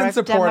Or Clinton a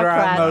supporter,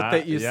 I'll Democrat. note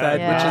that you Yeah. said,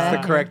 which is Yeah.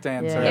 the correct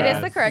answer. It Yeah.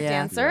 is the correct Yeah.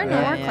 answer. No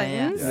Yeah, more yeah,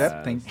 Clintons. yeah.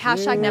 Yep, thank you.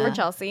 Hashtag never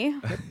Chelsea.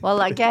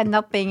 Well, again,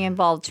 not being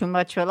involved too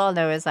much. All I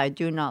know is I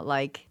do not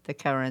like the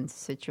current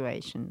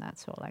situation.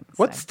 That's all I can say.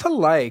 What's to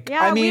like?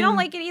 Yeah, I mean, we don't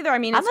like it either. I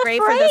mean, it's I'm great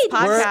for this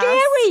afraid. we're It's podcast.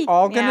 scary.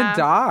 all gonna Yeah.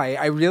 die.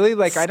 I really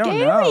like. I don't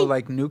know. Scary.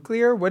 Like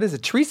nuclear. What is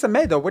it? Theresa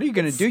May though. What are you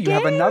gonna do? You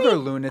have Scary. another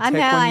lunatic I know,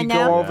 when I you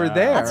know. go over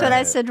there. That's what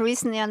I said recently.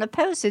 recently on a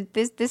post that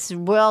this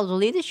world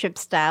leadership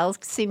style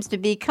seems to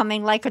be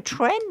coming like a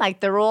trend. Like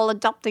they're all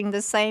adopting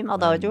the same.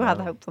 Although I do have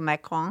hope for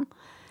Macron.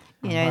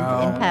 In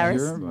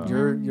Paris.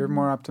 You're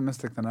more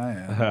optimistic than I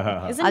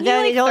am. Isn't he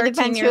like It all 13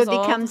 depends who years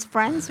old? becomes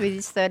friends with.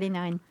 He's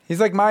 39. He's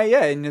like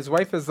and his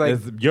wife is like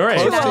It's your age.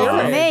 close to your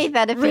For age. me,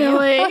 better for you.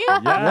 Really?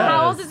 Yes.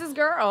 How old is this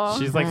girl?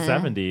 She's like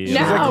 70. She's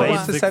like Late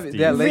close to 70. 60s.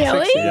 Yeah, late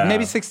Really? 60s. Yeah.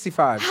 Maybe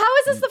 65. How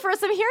is this the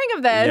first I'm hearing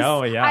of this?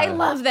 Oh, yeah. I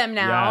love them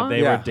now. Yeah,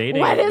 they Yeah. were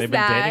dating. What is They've been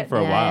that? dating for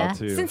a Yeah, while, yeah.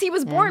 too. Since he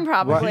was born,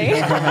 probably.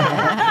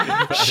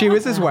 She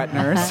was his wet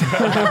nurse.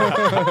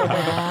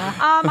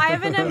 I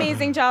have an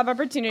amazing job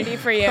opportunity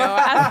for you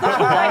as the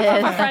wife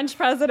of a French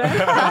president.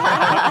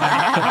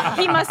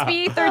 He must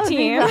be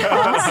 13.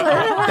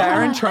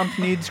 Baron Trump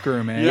needs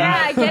grooming.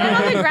 Yeah, get it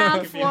on the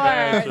ground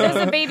floor. There's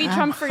a baby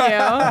Trump for you.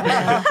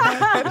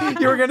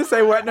 You were going to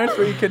say wet nurse,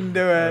 but you couldn't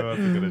do I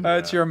wasn't gonna it. do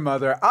That's that. your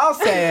mother. I'll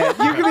say it.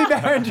 You can be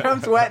Baron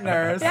Trump's wet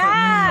nurse.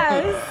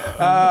 Yes.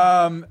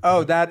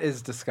 That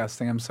is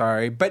disgusting. I'm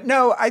sorry. But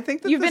no, I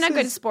think that You've been this a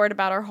good is- sport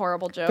about our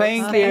horrible jokes.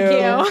 Thank you. Thank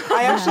you.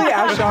 I actually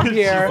asked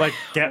Sian-Pierre. Like,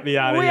 get me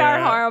out of We here.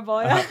 are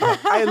horrible.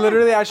 I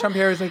literally asked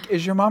Sian-Pierre, I was like,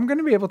 is your mom going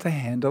to be able to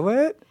handle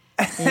it?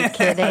 You're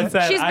kidding. I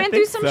said, She's I been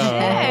think through some so.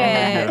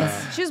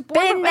 shit. She was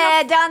born Been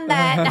there, done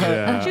that.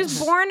 Yeah. She was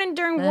born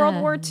during World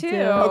War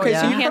II. Okay,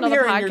 so you come Handle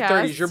here the in your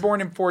podcast. 30s. You're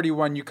born in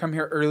 41. You come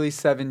here early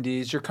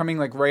 70s. You're coming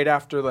like right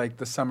after like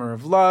the Summer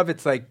of Love.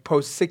 It's like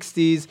post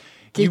 60s.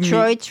 You meet-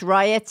 Detroit,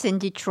 riots in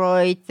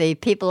Detroit.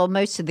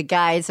 Most of the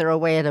guys are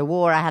away at a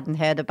war I hadn't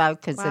heard about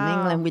because in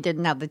England we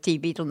didn't have the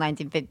TV till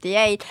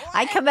 1958.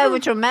 I come over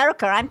to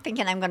America. I'm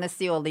thinking I'm going to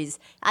see all these.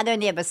 I'd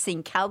only ever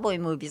seen cowboy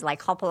movies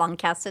like Hopalong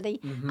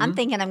Cassidy. I'm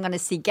thinking I'm going to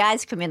see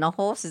guys come in on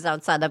horses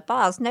outside of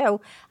bars. No,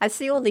 I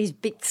see all these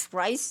big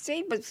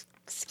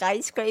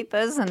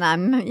skyscrapers and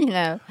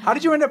How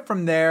did you end up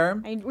from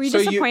there? Were you So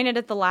disappointed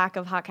at the lack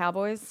of hot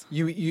cowboys?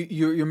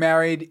 You're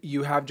married.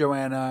 You have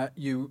Joanna.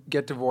 You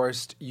get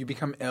divorced. You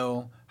become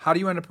ill. How do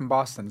you end up in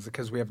Boston? Is it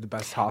because we have the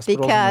best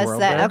hospitals in the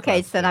world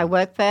there? So then I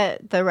work for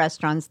the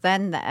restaurants.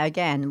 Then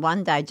again,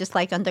 one day, just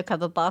like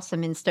Undercover Boss,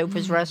 I'm in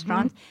Stouffer's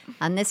restaurant,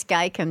 and this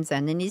guy comes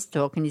in and he's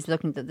talking. He's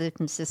looking at the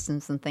different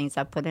systems and things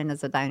I put in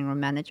as a dining room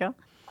manager.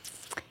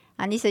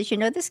 And he says,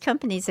 this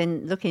company's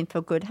in looking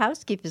for good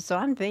housekeepers. So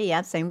I'm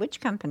saying, which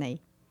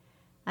company?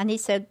 And he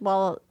said,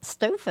 well,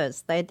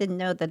 Stouffer's. They didn't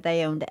know that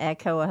they owned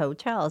Echo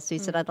Hotel. So he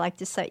said, I'd like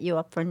to set you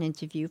up for an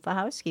interview for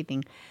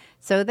housekeeping.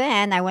 So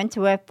then I went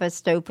to work for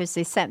Stouffer's.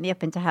 They set me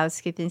up into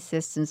housekeeping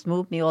systems,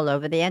 moved me all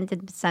over. They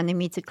ended up sending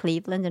me to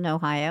Cleveland in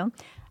Ohio,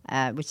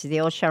 which is the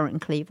old Sheraton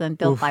Cleveland,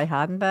 built by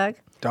Hardenberg.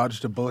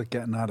 Dodged a bullet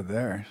getting out of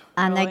there.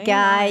 And Really? a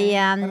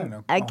guy, don't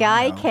know. a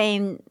guy Ohio.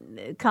 came,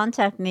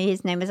 contacted me.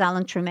 His name is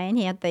Alan Tremaine.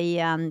 He had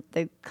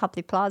the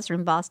Copley Plaza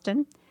in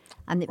Boston,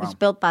 and it was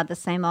built by the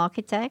same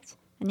architect.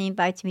 And he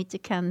invited me to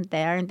come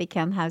there and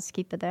become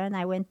housekeeper there, and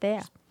I went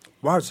there.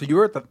 Wow, so you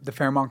were at the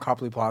Fairmont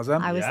Copley Plaza?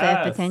 I was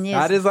there for Yes. 10 years.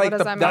 That is like does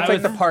that that's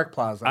mean? like the Park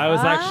Plaza. I was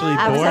actually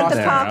I was born at the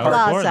there. Park I was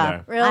born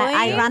Plaza. there. Really?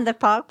 I ran the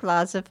Park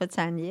Plaza for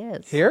 10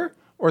 years. Here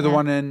or the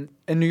one in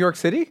New York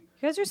City?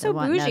 You guys are so The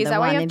one- no, bougie. Is the that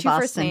why one you have in two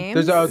first Boston.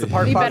 names? There's the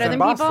Park Be Plaza better in than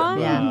Boston.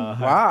 people?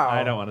 Yeah. Wow.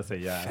 I don't want to say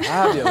yeah.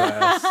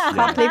 Fabulous.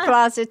 Copley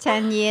Plaza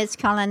 10 years,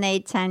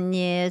 Colonnade 10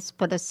 years,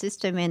 put a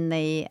system in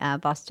the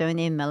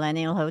Bostonian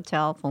Millennial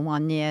Hotel for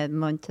 1 year,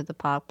 moved to the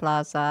Park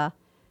Plaza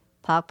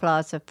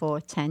for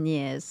 10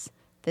 years.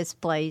 This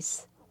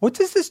place. What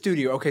does this do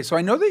to you? Okay, so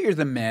I know that you're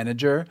the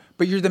manager,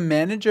 but you're the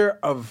manager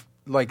of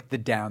like the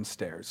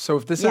downstairs. So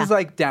if this Yeah. is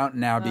like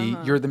Downton Abbey,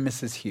 you're the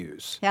Mrs.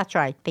 Hughes. That's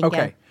right. Bingo.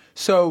 Okay.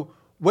 So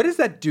what does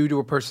that do to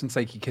a person's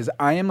psyche? Because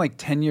I am like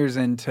 10 years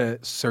into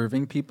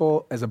serving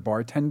people as a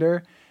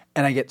bartender,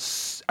 and I get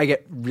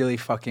really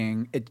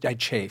I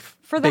chafe.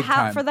 For the big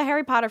time. for the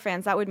Harry Potter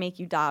fans, that would make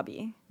you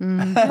Dobby.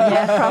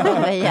 Yeah,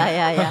 probably.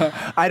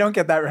 Yeah. I don't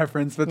get that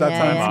reference, but that's Yeah,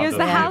 how yeah. I'm He was the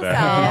doesn't house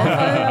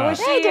either. elf.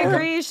 Would she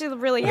agree? She's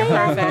really you're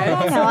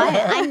perfect. No,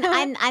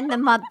 I'm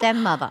their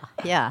mother.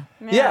 Yeah.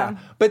 Yeah.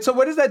 But so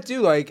what does that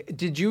do? Like,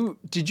 did you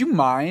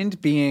mind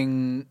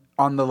being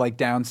on the like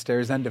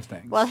downstairs end of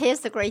things? Well, here's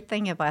the great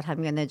thing about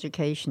having an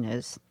education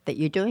is that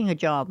you're doing a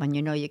job and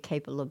you know you're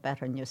capable of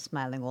better and you're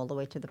smiling all the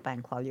way to the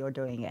bank while you're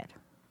doing it.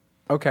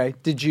 Okay.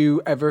 Did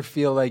you ever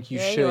feel like you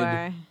There you should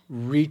are.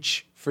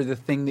 reach for the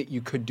thing that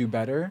you could do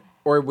better?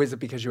 Or was it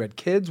because you had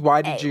kids?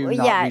 Why did you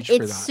not reach for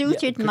that? It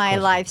suited good my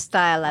question.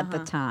 lifestyle at the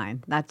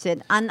time. That's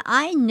it. And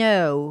I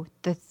know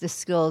the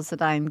skills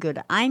that I'm good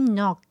at. I'm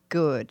not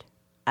good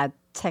at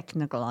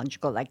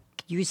technological, like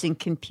using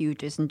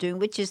computers and doing,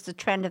 which is the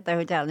trend of the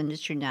hotel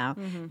industry now.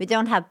 We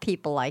don't have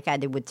people like I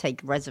did would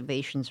take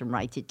reservations and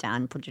write it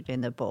down, put it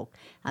in a book,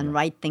 and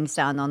write things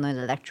down on an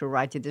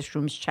electro-writer. This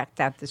room's checked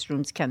out, this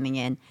room's coming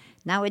in.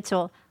 Now it's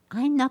all,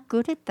 I'm not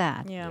good at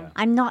that. Yeah.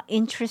 I'm not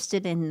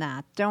interested in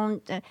that.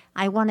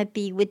 I want to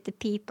be with the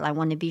people. I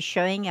want to be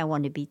showing. I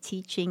want to be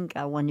teaching.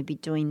 I want to be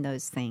doing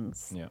those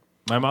things. Yeah.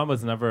 My mom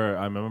was never.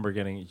 I remember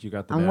you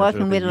got the. I'm Manager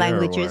working of the with Year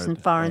languages and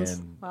award foreigners.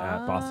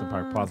 at Boston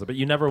Park Plaza, but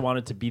you never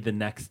wanted to be the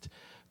next.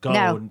 Go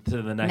No.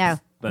 to the next. No.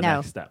 The No.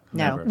 next step.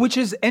 No. Never. Which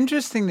is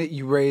interesting that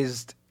you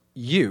raised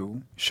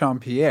you,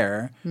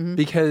 Sian-Pierre,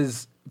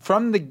 because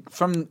from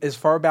as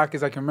far back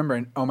as I can remember,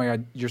 and oh my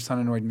God, your son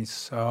annoyed me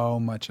so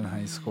much in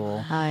high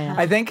school. Oh, yeah.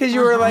 I think because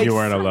you were like You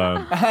weren't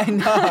alone. I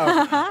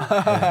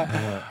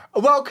know.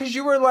 Well, because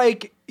you were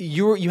like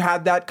you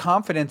had that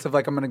confidence of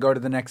like I'm going to go to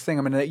the next thing.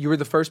 You were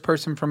the first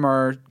person from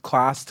our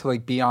class to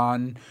like be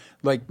on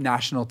like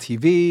national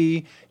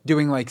TV,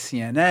 doing like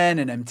CNN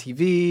and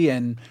MTV,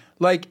 and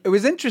like it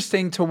was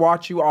interesting to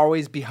watch you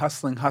always be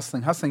hustling.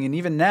 And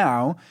even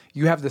now,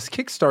 you have this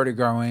Kickstarter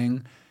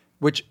going,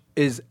 which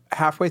is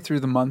halfway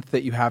through the month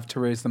that you have to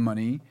raise the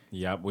money.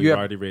 Yeah, we've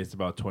already raised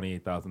about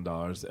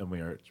 $28,000, and we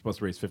are supposed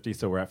to raise 50,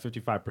 so we're at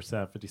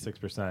 55%,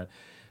 56%.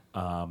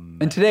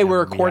 And today we're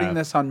recording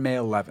this on May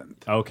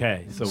 11th.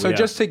 Okay, so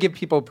just to give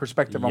people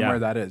perspective on where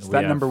that is,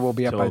 that number will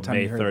be up by the time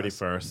May you hear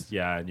 31st. this.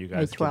 Yeah, and you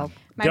guys May 12th.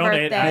 My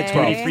donate at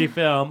birthday. Duty Free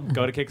Film.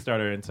 Go to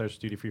Kickstarter and search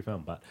Duty Free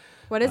Film. But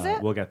What is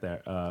it? We'll get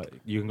there.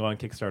 You can go on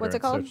Kickstarter What's it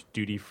and called? search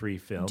Duty Free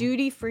Film.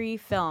 Duty Free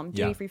Film.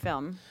 Yeah. Duty Free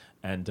Film.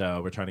 And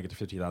we're trying to get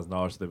to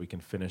 $50,000 so that we can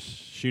finish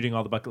shooting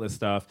all the bucket list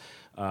stuff,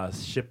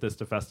 ship this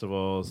to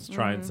festivals,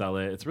 try and sell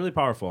it. It's really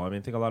powerful. I mean,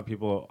 I think a lot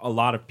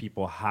of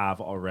people have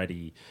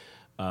already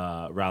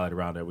rallied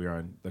around it. We are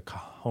on the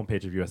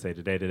homepage of USA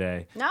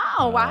today.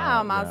 Oh,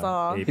 wow,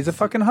 Mazel. He's a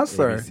fucking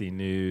hustler. ABC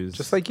News.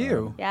 Just like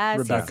you. Yes,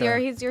 Rebecca.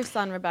 he's your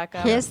son,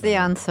 Rebecca. Here's the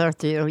answer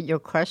to your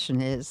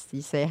question is,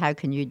 you say, how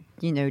can you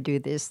do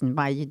this and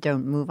why you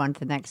don't move on to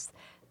the next?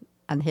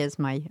 And here's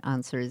my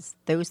answer is,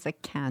 those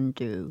that can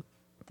do,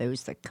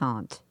 those that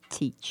can't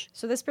teach.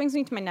 So this brings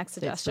me to my next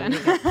suggestion.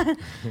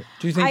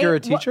 Do you think you're a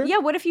teacher? Yeah,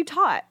 what if you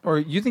taught? Or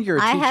you think you're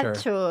a I teacher?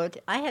 have taught.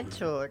 I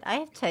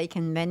have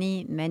taken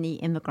many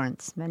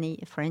immigrants, many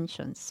French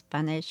and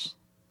Spanish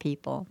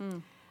people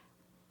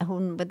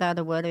who without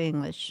a word of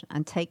English,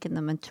 and taken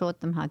them and taught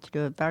them how to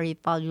do a very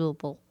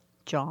valuable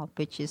job,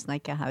 which is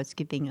like a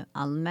housekeeping.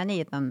 Many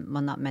of them,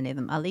 well, not many of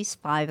them, at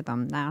least 5 of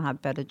them now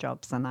have better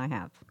jobs than I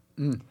have.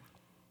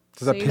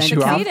 Does that So piss you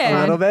you off succeeded. a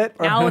little bit?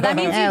 No, that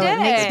means you No, did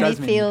it it. does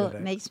mean you did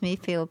it. makes me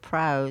feel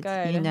proud.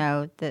 Good.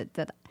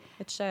 That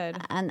It should.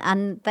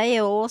 and they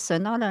also,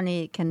 not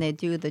only can they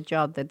do the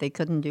job that they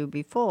couldn't do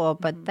before,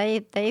 but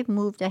they've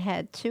moved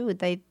ahead too.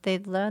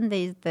 They've learned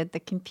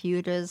the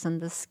computers and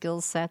the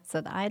skill sets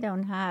that I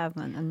don't have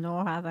and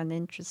nor have an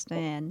interest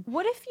in.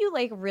 What if you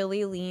like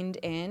really leaned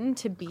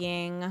into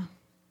being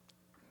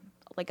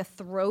like a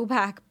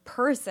throwback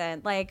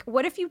person? Like,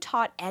 what if you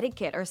taught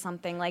etiquette or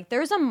something? Like,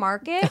 there's a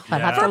market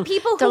for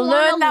people who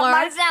want to learn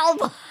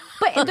myself.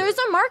 But there's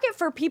a market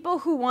for people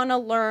who want to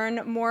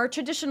learn more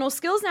traditional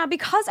skills now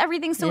because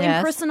everything's so Yes.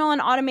 impersonal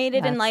and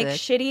automated and like That's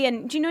shitty.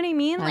 And do you know what I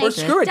mean? Like, Or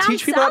screw it. down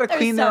Teach people how to south, there's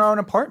clean their stuff- own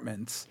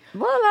apartments.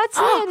 Well, that's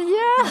it.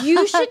 Yeah.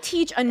 You should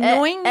teach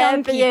annoying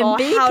young people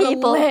Airbnb how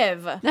people. to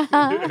live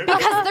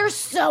because they're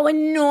so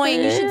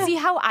annoying. You should see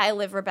how I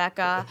live,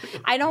 Rebecca.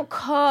 I don't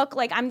cook.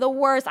 Like, I'm the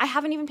worst. I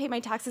haven't even paid my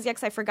taxes yet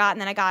because I forgot,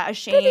 and then I got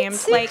ashamed.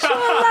 it's Like, your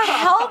life.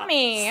 help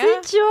me.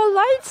 It's your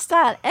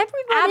lifestyle.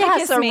 Everybody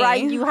has a Abacus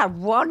right. me. You have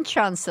one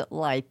chance at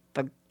life.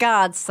 For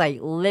God's sake,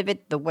 live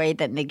it the way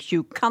that makes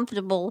you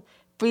comfortable,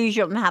 frees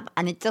you up, and happy.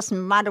 And it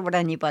doesn't matter what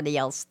anybody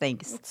else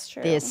thinks. It's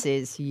true. This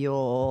is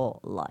your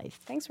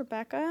life. Thanks,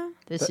 Rebecca.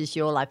 This is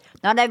your life.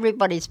 Not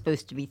everybody's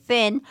supposed to be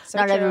thin. So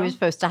Not true. everybody's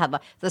supposed to have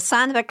the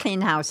sound of a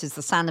clean house is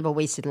the sound of a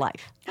wasted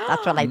life.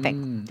 That's what I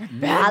think.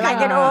 I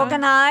like it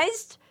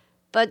organized.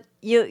 But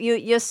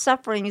you're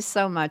suffering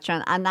so much,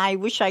 and I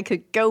wish I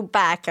could go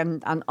back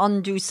and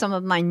undo some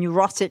of my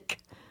neurotic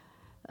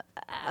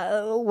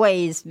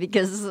ways,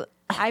 because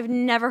I've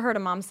never heard a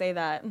mom say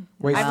that.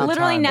 Waste I've of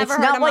literally time. never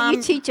it's heard not a what mom.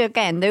 you teach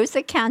again. Those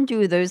that can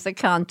do, those that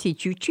can't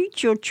teach. You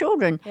teach your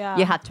children. Yeah.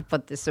 You have to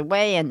put this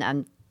away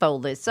and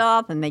fold this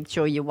up and make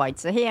sure your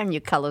whites are here and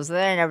your colors are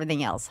there and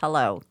everything else.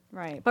 Hello.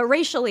 Right. But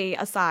racially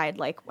aside,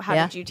 like, how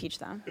Yeah. did you teach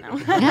them? No.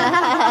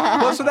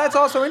 Well, so that's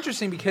also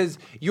interesting because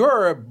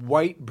you're a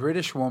white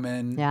British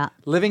woman Yeah.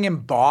 living in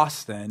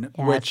Boston,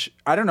 Yes. which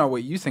I don't know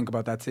what you think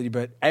about that city,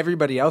 but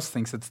everybody else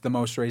thinks it's the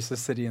most racist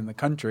city in the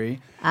country.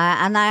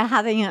 And I,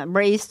 having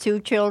raised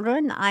 2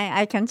 children,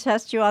 I can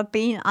test you. I've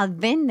been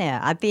there.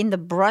 I've been the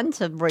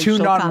brunt of racial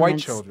 2 non-white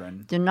comments.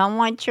 children. 2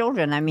 non-white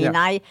children. I mean, Yeah.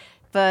 I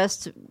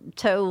first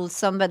told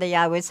somebody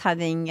I was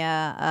having, it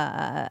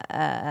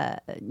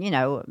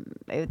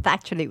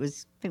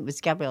was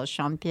Gabrielle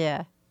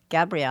Sian-Pierre,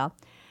 Gabrielle,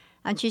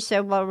 and she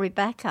said, "Well,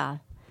 Rebecca,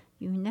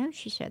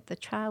 she said the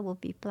child will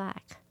be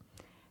black."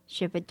 She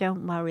said, "But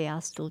don't worry, I'll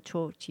still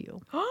talk to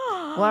you."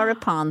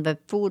 Whereupon the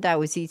food I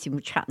was eating,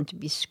 which happened to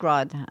be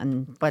scrod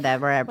and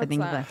whatever,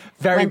 everything that?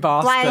 Very went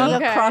Boston. flying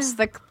Okay. across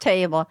the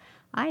table.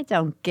 I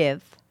don't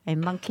give a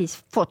monkey's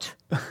foot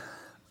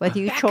whether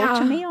you talk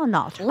to me or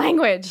not.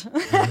 Language.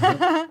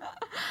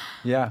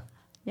 Yeah.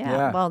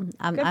 Yeah. Well,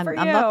 I'm for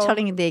not you.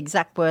 telling you the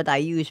exact word I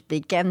used.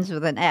 Begins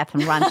with an F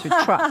and rhymes with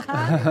truck.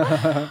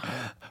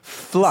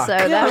 Fluck. So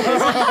that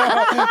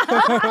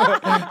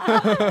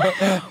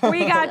was,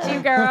 We got you,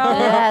 girl.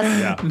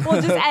 yes.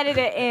 We'll just edit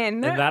it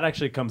in. And that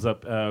actually comes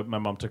up. My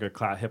mom took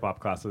a hip hop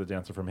class with a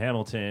dancer from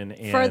Hamilton.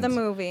 And For the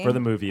movie. For the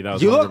movie. That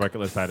was You one of look the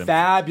bucket list items.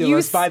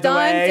 fabulous, You by the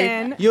way.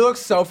 stunted. You look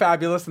so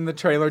fabulous in the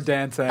trailer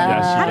dancing.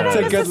 How did I it's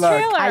a miss good this look.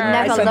 trailer? I I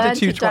never sent learned it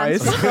to you to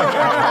dance. twice.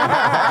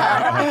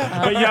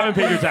 But you haven't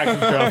paid your taxes,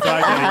 girl, so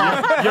I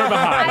get it. You're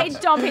behind. I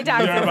don't pay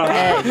taxes. You're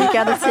behind. You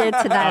got to see it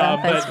tonight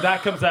on But Facebook.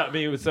 that comes out.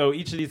 So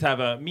each of these have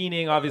a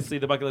meaning, obviously,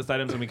 the bucket list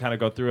items, and we kind of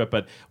go through it.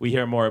 But we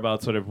hear more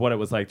about sort of what it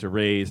was like to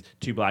raise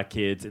two black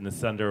kids in the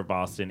center of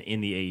Boston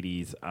in the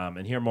 80s,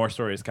 and hear more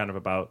stories kind of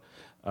about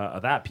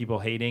that, people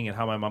hating and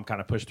how my mom kind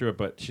of pushed through it.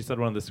 But she said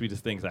one of the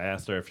sweetest things. I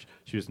asked her if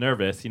she was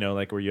nervous,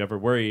 like, were you ever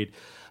worried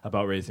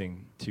about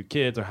raising two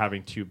kids or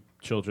having two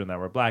children that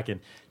were black? And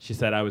she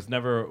said, I was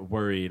never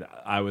worried.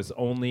 I was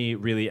only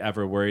really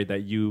ever worried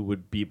that you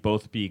would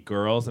both be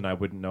girls and I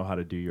wouldn't know how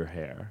to do your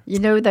hair. You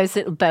know those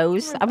little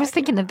bows? I was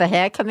thinking of the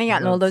hair coming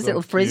out and all those so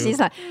little frizzies.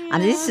 cute.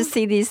 And I used to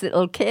see these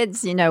little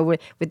kids,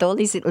 with all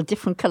these little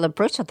different color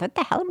brushes. I thought, what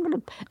the hell?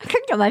 I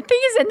couldn't get my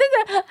fingers in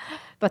it.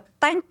 But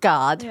thank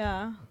God.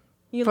 Yeah.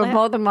 For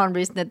more than one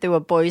reason that there were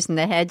boys and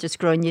their hair just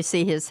growing. You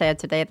see his hair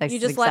today. That's You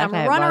just exactly let him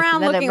how it run was.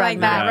 around Let him looking run like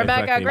that. around.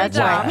 Rebecca, great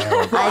job.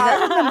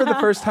 I remember the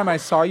first time I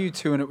saw you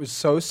two, and it was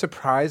so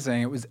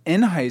surprising. It was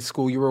in high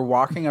school. You were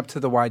walking up to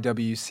the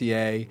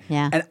YWCA,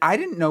 Yeah. and I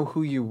didn't know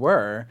who you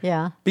were.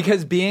 Yeah.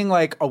 Because being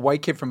like a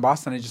white kid from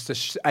Boston,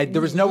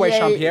 there was no way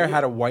Yeah, Sian-Pierre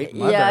had a white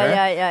mother.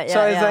 yeah, So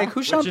I was yeah. like, who's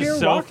Which Sian-Pierre is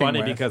so walking funny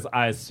with? because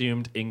I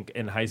assumed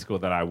in high school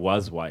that I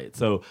was white.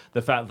 So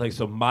the fact,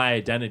 so my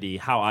identity,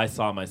 how I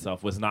saw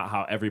myself, was not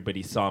how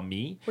everybody saw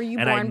me. Were you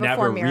and I born never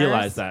before mirrors?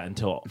 realized that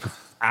until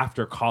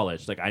after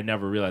college. Like, I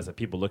never realized that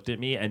people looked at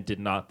me and did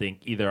not think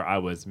either I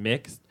was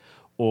mixed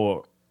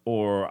or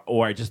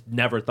I just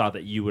never thought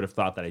that you would have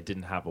thought that I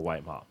didn't have a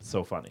white mom.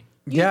 So funny.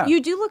 Yeah.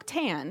 You do look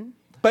tan.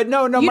 But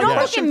no, You my don't look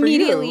question for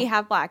immediately you.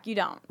 half black. You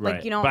don't. Right.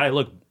 Like, you don't. But I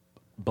look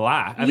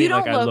black. I you mean,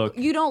 don't like, I look.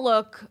 You don't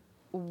look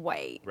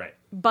white. Right.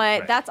 But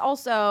Right. that's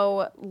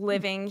also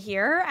living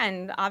here,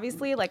 and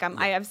obviously, like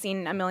I have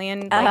seen a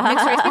million like,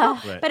 mixed race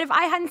people. Right. But if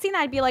I hadn't seen that,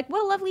 I'd be like,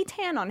 "What a lovely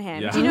tan on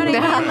him." Yeah. Do you know what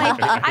I mean?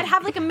 Like, I'd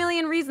have like a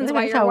million reasons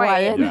why That's you're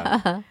white.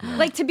 Yeah.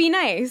 Like to be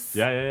nice.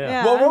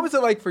 Yeah. Well, what was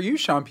it like for you,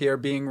 Sian-Pierre,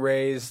 being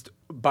raised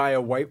by a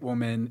white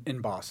woman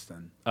in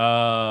Boston?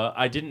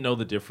 I didn't know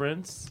the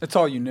difference. That's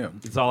all you knew.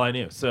 It's all I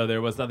knew. So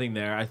there was nothing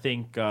there. I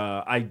think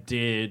I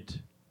did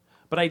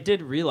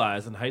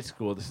realize in high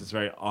school, this is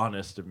very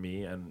honest of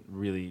me and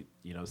really,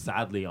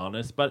 sadly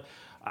honest, but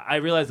I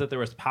realized that there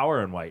was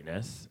power in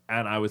whiteness,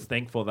 and I was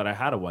thankful that I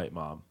had a white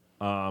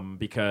mom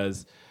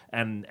because,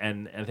 and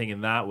I think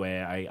in that way,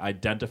 I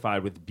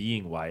identified with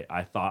being white.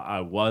 I thought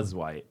I was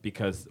white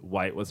because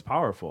white was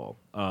powerful.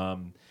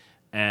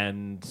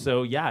 And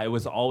so, yeah, it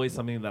was always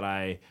something that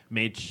I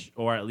made,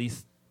 or at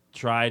least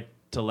tried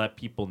to let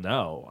people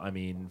know. I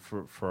mean,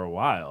 for a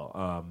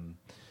while,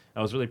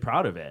 I was really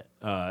proud of it.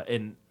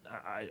 And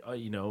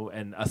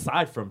and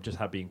aside from just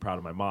being proud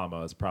of my mom,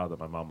 I was proud that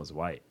my mom was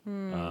white.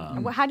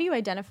 How do you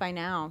identify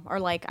now? Or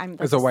like I'm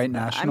As a white I mean,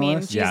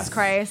 nationalist? Jesus Yes.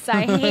 Christ,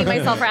 I hate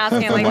myself for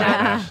asking it like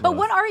that. But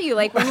what are you?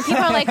 Like when people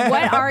are like,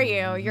 "What are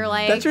you?" You're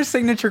like, That's your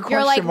signature question.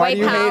 You're like Why white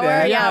do you power.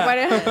 hate it?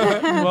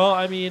 Yeah. Well,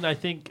 I mean, I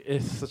think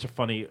it's such a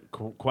funny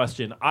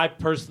question. I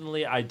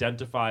personally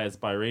identify as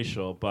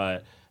biracial,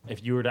 but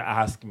if you were to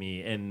ask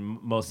me, in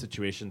most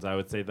situations, I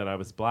would say that I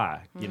was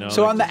black. So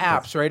like on the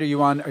just apps, right? Are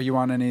you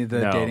on any of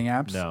the No, dating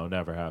apps? No,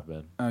 never have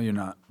been. Oh, you're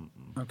not.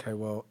 Okay,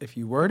 well, if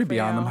you were to be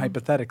on them, you.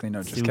 hypothetically,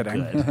 no, just Too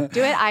kidding. good.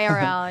 Do it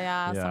IRL.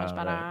 Yeah, so Yeah, much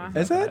better. right.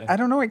 Is it? I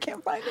don't know. I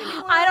can't find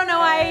anyone. I don't know.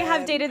 I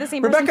have dated the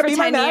same Rebecca, person be for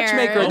my 10 years.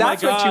 matchmaker. Oh my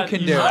That's what you God,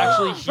 can you do. should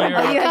actually hear.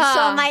 You Yeah.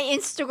 saw my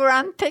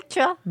Instagram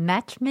picture.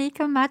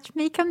 Matchmaker, make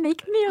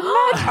me a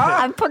match.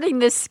 I'm putting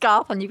this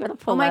scarf on. You got to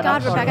pull Oh my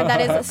that God, up. Rebecca,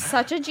 that is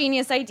such a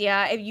genius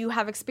idea. If you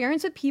have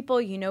experience with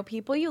people, you know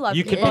people, you love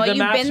You could people, be the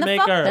you've been the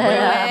fuck matchmaker. through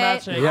Yeah. it.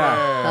 Matchmaker.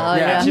 Yeah. Oh,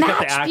 yeah. She's got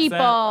the Match accent.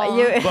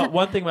 people. But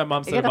one thing my mom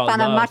You said got to about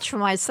find a love. match for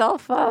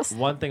myself first.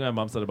 One thing my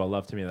mom said about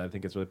love to me that I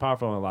think is really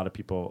powerful, and a lot of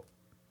people,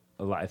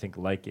 I think,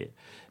 like it,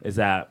 is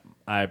that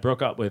I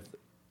broke up with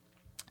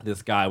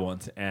this guy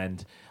once,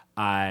 and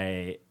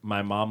my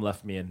mom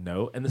left me a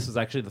note, and this was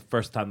actually the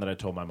first time that I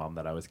told my mom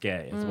that I was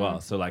gay as well.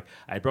 So like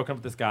I had broken up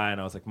with this guy, and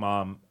I was like,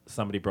 "Mom,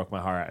 somebody broke my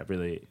heart." I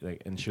really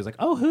and she was like,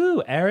 "Oh,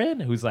 who? Aaron?"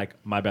 Who's like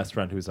my best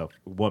friend, who's a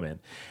woman,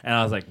 and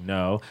I was like,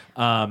 "No."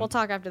 We'll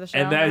talk after the show.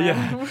 And then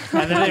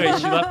and then anyway,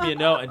 she left me a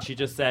note, and she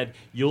just said,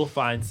 "You'll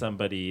find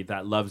somebody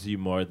that loves you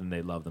more than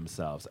they love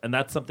themselves." And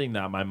that's something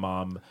that my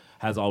mom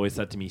has always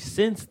said to me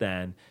since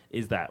then,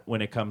 is that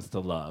when it comes to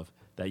love,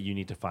 that you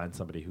need to find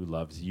somebody who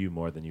loves you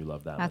more than you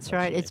love them. That's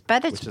right. essentially, It's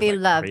better which to is, be like,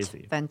 loved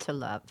crazy. than to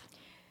love.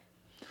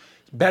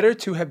 Better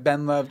to have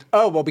been loved.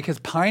 Oh, well, because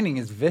pining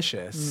is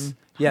vicious.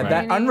 Yeah, Right.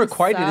 that Pining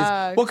unrequited is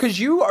sucks. well, because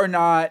you are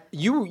not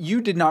you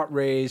did not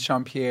raise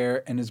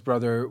Sian-Pierre and his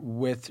brother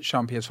with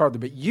Sian-Pierre's father,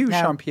 but you, No.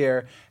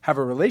 Sian-Pierre, have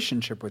a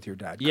relationship with your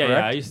dad. Yeah,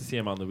 correct? I used to see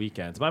him on the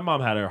weekends. My mom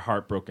had her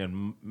heart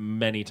broken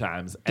many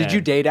times. Did and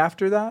you date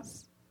after that?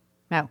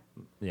 No.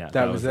 Yeah,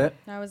 That was it?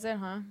 That was it,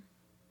 huh?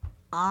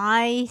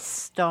 I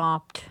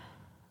stopped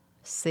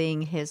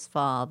seeing his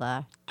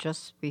father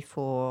just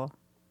before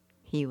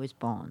he was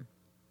born.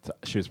 So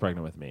she was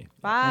pregnant with me.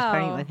 I Wow. was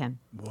pregnant with him.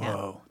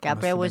 Whoa. Yeah.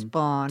 Gabriel was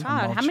born.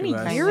 God, how many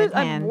tumultuous. years With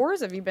him. of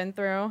wars have you been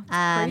through? It's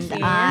And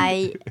crazy.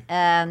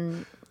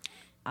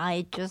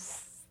 I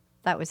just,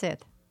 that was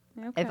it.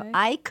 Okay. If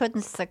I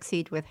couldn't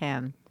succeed with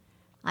him,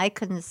 I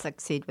couldn't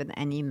succeed with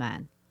any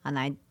man.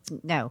 And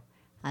no.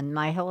 And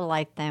my whole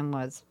life then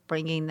was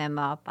bringing them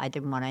up. I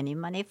didn't want any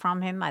money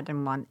from him. I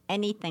didn't want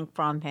anything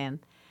from him.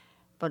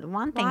 But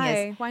one thing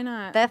is, Why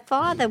not? their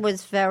father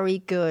was very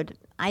good.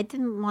 I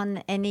didn't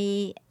want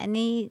any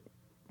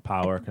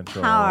Power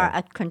control.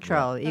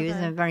 control. He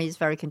was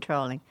very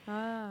controlling.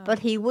 But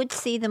he would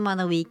see them on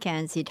the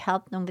weekends. He'd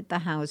help them with the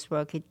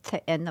housework. He'd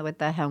end with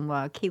their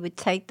homework. He would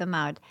take them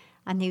out,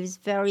 and he was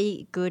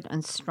very good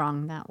and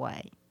strong that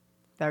way.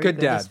 Very Good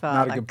dad, as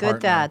father. not a good partner.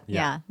 dad.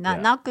 Yeah.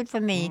 Not good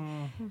for me.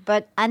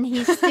 And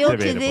he still to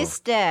Debatable. this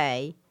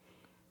day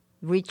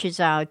reaches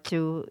out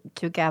to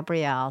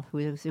Gabrielle,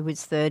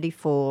 who's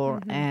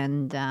 34,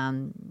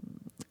 and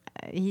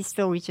he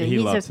still reaches. He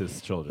loves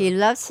his children. He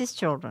loves his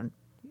children.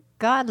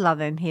 God love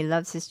him. He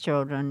loves his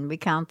children. We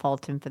can't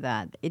fault him for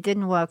that. It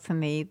didn't work for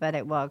me, but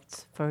it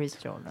worked for his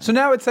children. So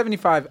now at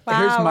 75, Wow,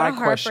 here's what my a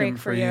question heartbreak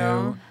for for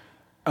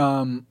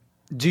you.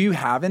 Do you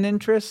have an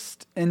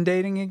interest in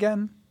dating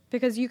again?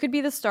 Because you could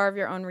be the star of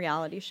your own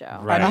reality show.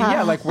 Right. I mean,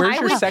 yeah, like where's I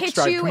your would sex pitch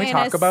drive? you Can we in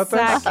talk a about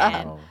this?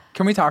 second.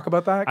 Can we talk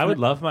about that? I would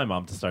love my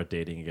mom to start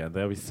dating again.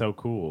 That would be so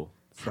cool.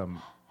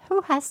 Who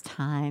has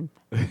time?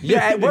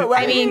 Yeah,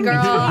 I mean, girl,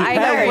 I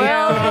hear you.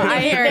 I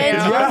hear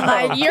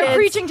Yeah. you. You're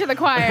preaching to the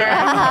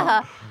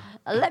choir.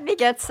 Let me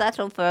get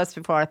settled first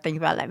before I think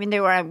about it. Let me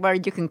know where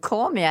you can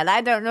call me, and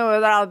I don't know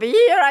whether I'll be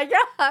here.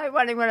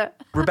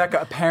 Rebecca,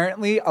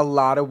 apparently a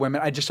lot of women,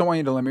 I just don't want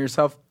you to limit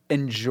yourself,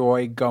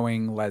 enjoy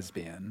going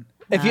lesbian.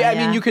 If you, I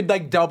mean, yeah. you could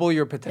like double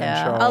your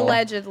potential.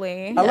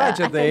 Allegedly.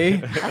 Allegedly.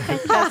 I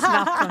think that's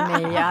not for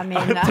me. I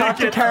mean, Talk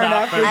to Karen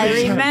after I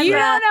this. remember. You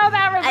don't know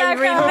that, I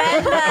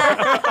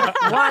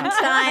Rebecca. remember one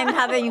time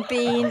having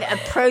been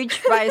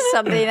approached by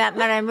somebody that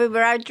man, and we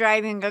were out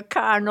driving a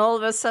car, and all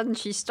of a sudden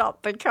she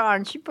stopped the car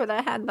and she put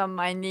her hand on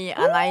my knee,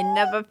 and I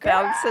never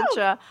felt such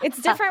a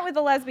It's different with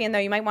the lesbian, though.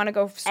 You might want to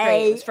go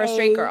straight for a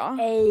straight girl.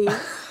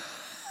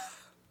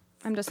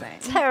 I'm just saying.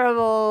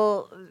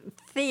 terrible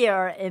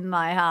fear in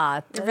my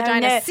heart. Your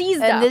vagina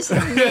seized up. And this is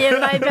me in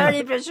my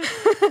very vision.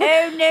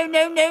 Oh, no.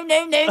 Oh,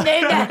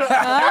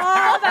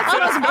 that's the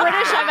most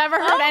British I've ever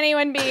heard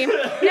anyone be. No.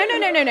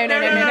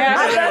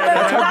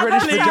 That's how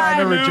British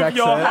vagina rejects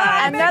it.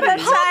 Another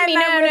time me.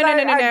 No.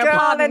 a girl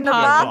Pardon, in the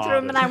pardon.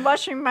 bathroom, and I'm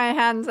washing my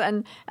hands,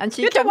 and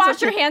she You have to comes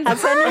wash and your hands. You're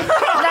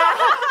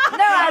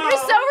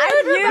so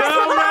rude.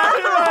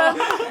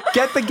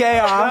 Get the gay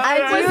off.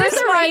 Was this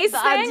a race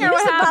thing, or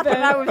what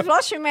happened? I was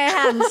washing my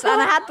hands,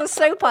 and I had the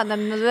soap on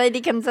them. The lady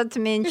comes up to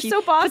me, and You're she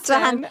so puts her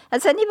hand. Boston.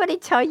 Has anybody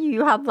tell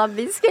you have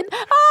lovely skin?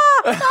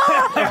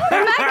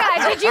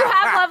 Rebecca, did you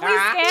have lovely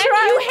skin?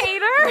 You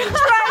hate her?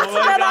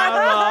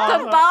 The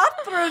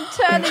bathroom,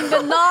 turning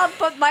the knob,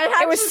 but my hand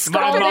It was was My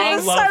scalding.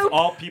 mom loves soap.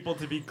 all people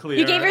to be clear.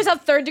 You gave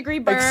yourself third-degree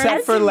burns.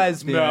 Except for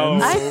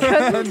lesbians. I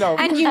couldn't. No.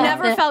 And you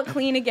never felt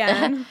clean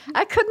again.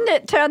 I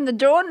couldn't turn the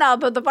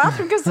doorknob of the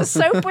bathroom because the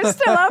soap was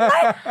still on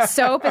my.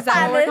 Soap, is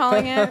that what we're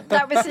calling it?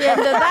 That was the end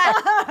of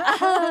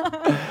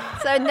that.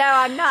 So no,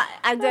 I'm not.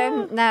 I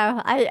don't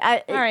know.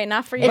 All right,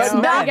 not for you. It's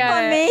But not We get for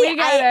it. me. We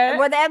get it.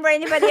 Whatever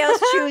anybody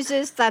else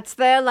chooses, that's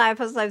their life,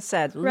 as I've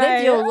said. Right.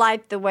 Live your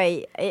life the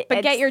way.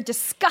 But get your it's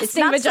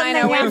disgusting not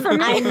vagina something away from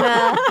me.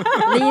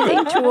 I'm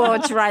leaning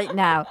towards right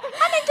now.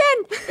 And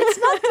again, it's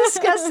not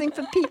disgusting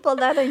for people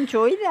that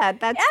enjoy that.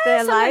 That's Yeah, their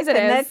sometimes life, it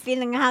and they're is.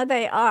 feeling how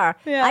they are.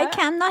 Yeah.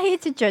 I'm not here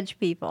to judge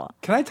people.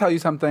 Can I tell you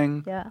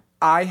something? Yeah.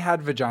 I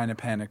had vagina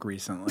panic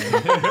recently.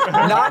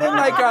 Not in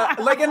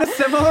like in a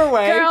similar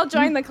way. Girl,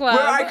 join the club.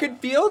 Where I could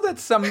feel that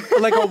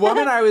a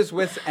woman I was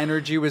with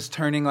energy was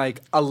turning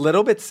like a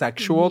little bit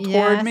sexual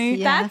toward Yes, me.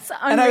 yeah. That's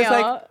unreal. And I was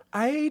like,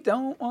 I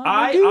don't want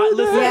to do I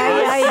listen.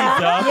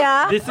 this.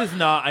 Yeah. This is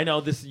not. I know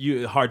this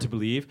is hard to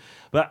believe,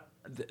 but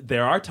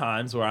there are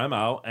times where I'm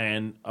out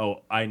and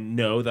I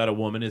know that a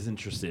woman is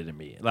interested in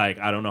me. Like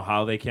I don't know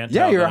how they can't.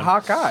 Yeah, tell you're a them.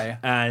 hot guy.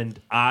 And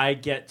I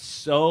get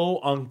so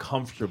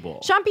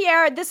uncomfortable.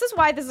 Sian-Pierre, this is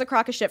why this is a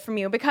crock of shit from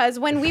you, because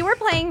when we were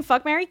playing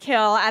Fuck, Marry,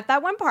 Kill at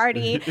that one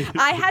party,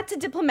 I had to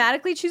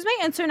diplomatically choose my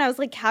answer, and I was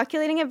like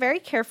calculating it very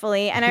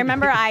carefully. And I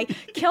remember I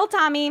killed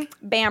Tommy,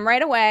 bam,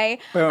 right away.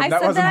 Boom, I that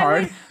said wasn't that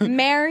hard. I would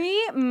marry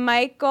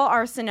Michael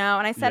Arsenault,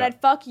 and I said Yeah.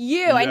 I'd fuck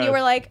you, and you Yes.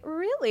 were like,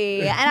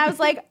 really? And I was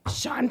like,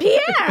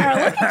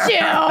 Sian-Pierre, look at you.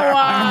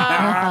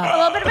 A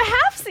little bit of a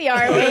half-see,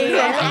 are we?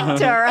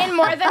 actor. In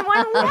more than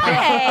one way.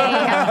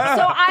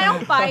 So I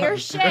don't buy your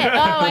shit.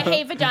 Oh, I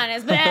hate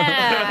vaginas.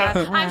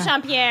 Blah. I'm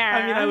Sian-Pierre.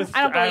 I mean,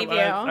 I don't believe you.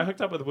 I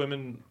hooked up with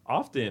women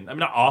often. I mean,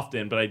 not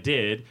often, but I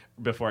did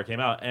before I came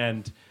out.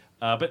 And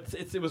but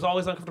it was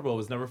always uncomfortable.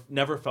 It was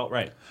never felt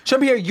right.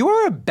 Sian-Pierre, you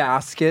are a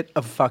basket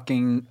of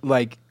fucking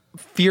like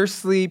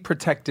fiercely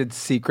protected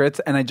secrets,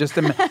 and I just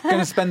am going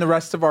to spend the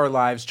rest of our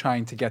lives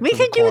trying to get We to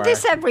the can do core.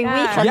 this every week.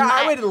 Yeah,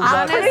 I would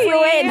love it.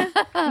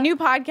 Honestly, new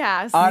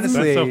podcast.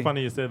 Honestly, That's so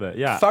funny you say that.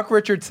 Yeah. fuck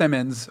Richard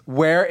Simmons.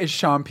 Where is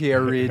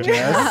Sian-Pierre Regis?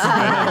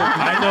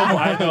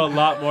 I know a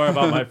lot more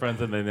about my friends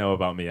than they know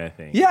about me, I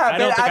think. Yeah,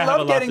 don't but think I have a love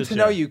lot getting to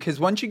know you because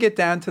once you get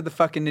down to the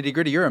fucking nitty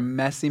gritty, you're a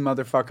messy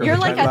motherfucker. You're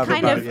which like I a love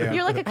kind about of you.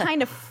 you're like a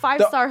kind of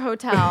 5-star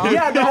hotel.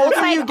 Yeah, the older It's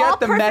you like get, all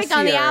the perfect on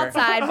the messier.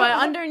 outside, but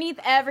underneath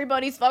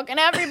everybody's fucking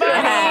everybody.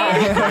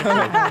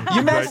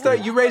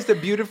 You raised a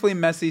beautifully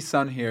messy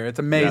son here. It's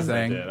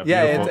amazing. Yes, I did.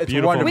 Yeah, it's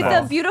Beautiful wonderful.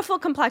 With a beautiful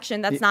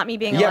complexion, that's not me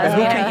being a Yeah, but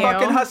who lesbian. can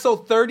fucking hustle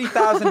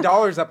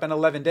 $30,000 up in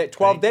 11 days,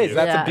 12 Thank days? you.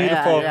 That's a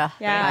beautiful,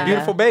 Yeah.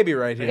 beautiful baby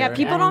right here. Yeah,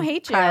 people don't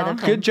hate you. Proud of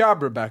him. Good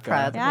job, Rebecca.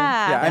 Proud of him.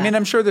 Yeah. I mean,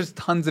 I'm sure there's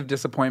tons of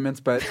disappointments,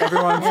 but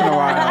every once in a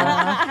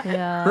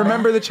while,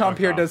 remember the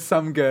Sian-Pierre does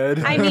some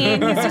good. I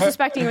mean, he's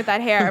disrespecting with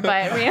that hair,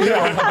 but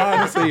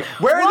Honestly,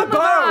 where are the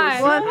We'll move on.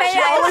 bows? Well, may She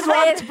I always say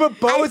wanted it? to put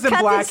bows I in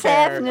cut black his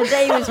hair from hair. the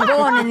day he was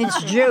born, and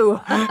it's Jew.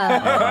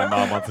 My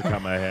mom wants to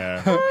cut my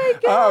hair.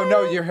 Oh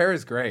no, your hair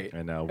is great.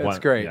 I know. It's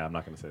great. Yeah, I'm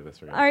not going to say this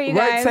for you. all right, you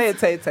Right, guys.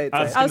 say it.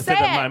 I was Oh, going to say say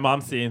that it. my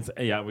mom seems.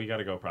 Yeah, we got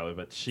to go probably.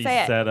 But she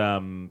Say it. said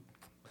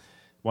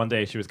one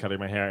day she was cutting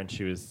my hair and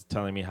she was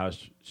telling me how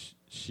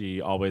she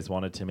always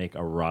wanted to make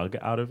a rug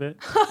out of it.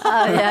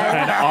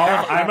 And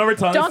I remember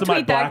telling Don't this to my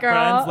tweet that, black girl.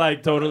 friends,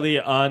 like totally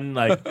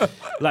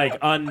like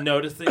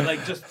unnoticing,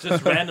 like just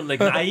random, like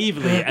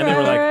naively, and they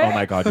were like, "Oh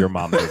my god, your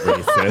mom's a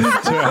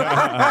racist."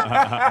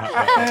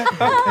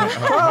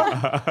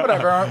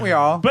 Whatever, aren't we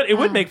all? But it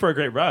would make for a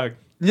great rug.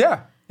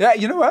 Yeah.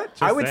 You know what?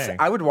 saying.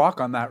 I would walk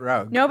on that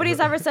rug.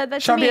 Nobody's ever said that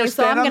to Sian-Pierre, me,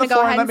 so stand I'm on going to the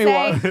go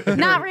floor ahead and and say,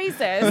 not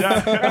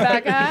racist,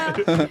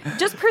 Rebecca.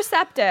 Just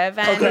perceptive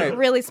and Okay.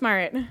 really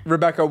smart.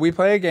 Rebecca, we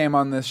play a game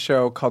on this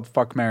show called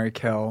Fuck, Marry,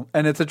 Kill.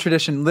 And it's a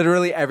tradition.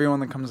 Literally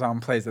everyone that comes on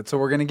plays it. So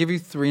we're going to give you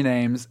 3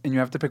 names, and you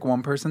have to pick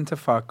one person to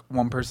fuck,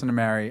 one person to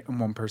marry, and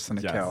one person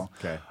to Yes. kill.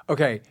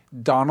 Okay.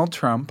 Donald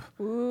Trump,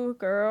 Ooh,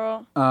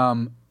 girl.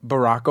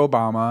 Barack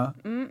Obama,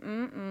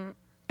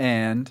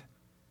 and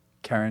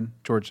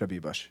George W.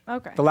 Bush.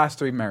 Okay. The last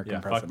 3 American Yeah,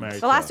 fuck, presidents. marry,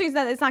 The last two,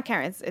 it's not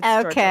Karen. It's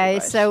George Okay, W.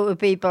 Bush. so it would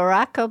be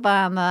Barack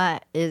Obama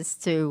is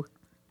to.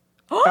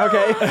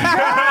 Okay. She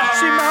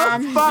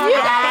mouth fuck.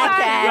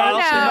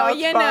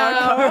 You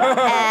know.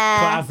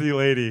 Classy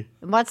lady.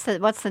 What's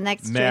the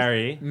next?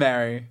 Mary.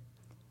 Mary.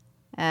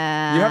 You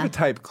have a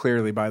type,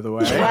 clearly, by the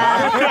way. If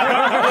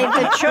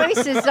the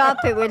choice is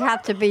up, it would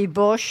have to be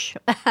Bush,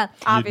 and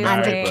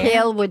Obviously. the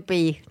kill would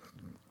be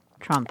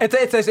Trump.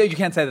 It's you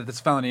can't say that this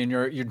is felony, and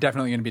you're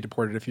definitely going to be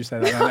deported if you say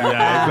that.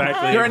 Yeah,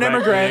 exactly. You're an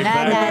immigrant.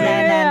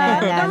 No,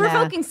 They're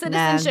revoking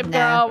citizenship,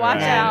 girl. Watch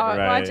Right, out.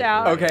 right, Watch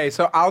out. Okay,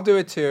 so I'll do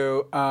it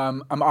too.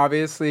 I'm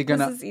obviously This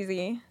gonna is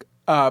easy.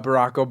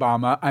 Barack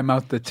Obama. I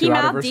mouthed the 2 He out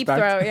of mouthed deep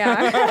respect. throat,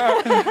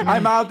 yeah. I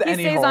mouthed He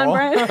any stays hole. on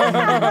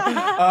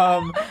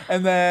brand.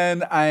 And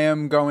then I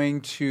am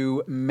going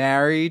to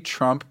marry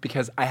Trump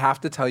because I have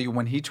to tell you,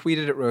 when he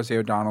tweeted at Rosie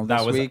O'Donnell this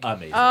That was week,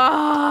 amazing.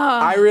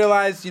 I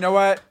realized, you know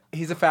what?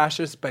 He's a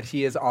fascist, but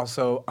he is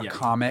also a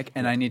comic,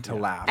 and I need to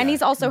laugh. And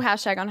he's also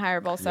hashtag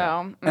unhireable,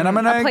 so. And I'm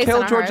a going to place in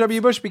kill our George hearts. W.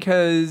 Bush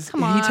because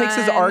Come he takes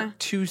his on. art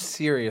too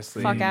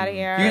seriously. Fuck outta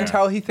here. You can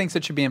tell he thinks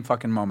it should be in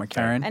fucking MoMA,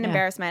 Karen. An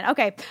embarrassment.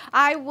 Okay.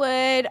 I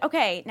would.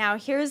 Okay. Now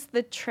here's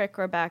the trick,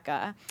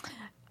 Rebecca.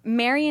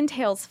 Marry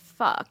entails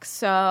fuck.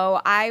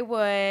 So I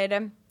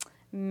would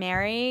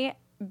marry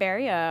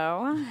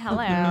Barrio.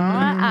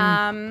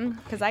 Hello.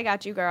 Because I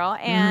got you, girl.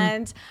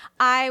 And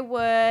I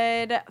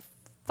would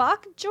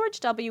fuck George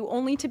W.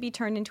 only to be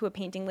turned into a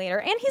painting later.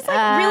 And he's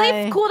like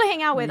really cool to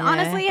hang out with. Yeah.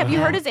 Honestly, have you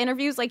heard his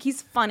interviews? Like,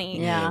 he's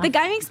funny. Yeah. The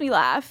guy makes me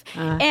laugh.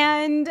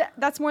 And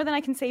that's more than I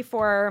can say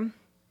for.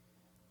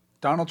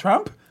 Donald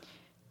Trump?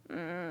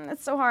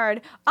 It's so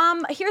hard.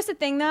 Here's the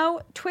thing,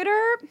 though.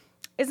 Twitter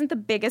isn't the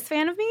biggest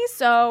fan of me.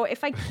 So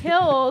if I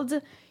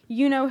killed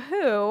you know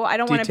who, I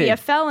don't want to be DT. a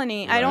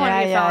felony. I don't want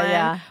to be a felon.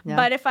 yeah.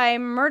 But if I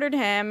murdered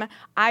him,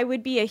 I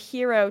would be a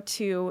hero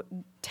to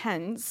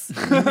tens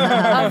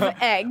of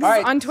eggs All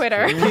right. on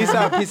Twitter. Peace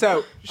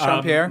out.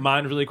 Sian-Pierre?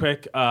 Mine really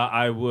quick.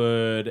 I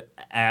would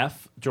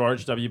F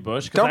George W.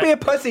 Bush. Don't be a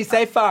pussy.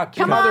 Say fuck.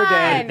 Your Come mother on. did.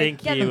 I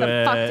think Get he the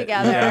would, fuck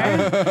together.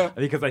 Yeah.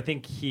 Because I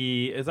think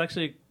he is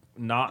actually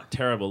not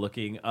terrible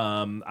looking.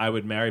 I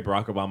would marry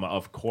Barack Obama,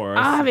 of course.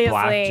 Obviously.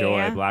 Black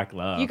joy, black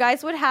love. You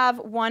guys would have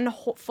one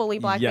fully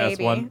black yes,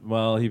 baby. one.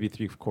 Well, he'd be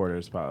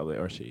 3/4 probably,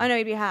 or she. Oh no,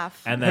 he'd be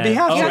half. And Maybe then,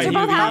 half. oh, You guys wait, are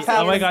both he'd be- half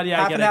Oh my god, yeah,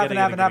 half I get and it, half I get and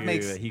it, half I and get half it,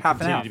 makes I get it. He half and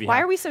continued half. to be Why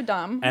half. are we so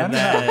dumb? And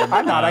then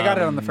I'm not. I got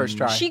it on the first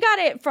try. She got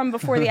it from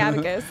before the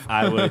abacus.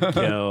 I would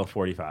kill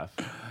 45.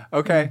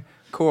 Okay,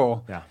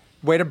 cool. Yeah.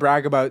 Way to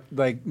brag about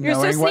You're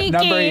knowing so what sneaky.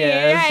 number he is.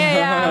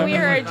 Yeah. We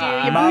heard you.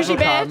 You bougie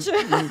bitch.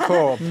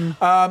 Cool.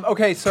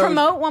 Okay, so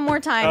Promote one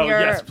more time.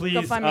 Yes,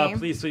 please, GoFundMe.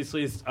 please,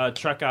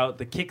 check out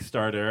the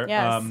Kickstarter.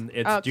 Yes.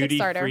 It's Kickstarter.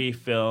 duty-free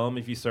film.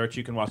 If you search,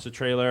 you can watch the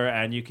trailer,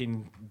 and you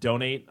can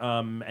donate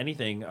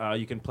anything.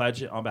 You can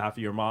pledge on behalf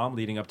of your mom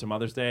leading up to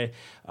Mother's Day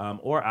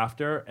or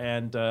after,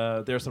 and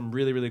there's some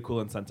really, really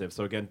cool incentives.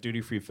 So again,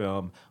 duty-free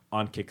film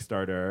on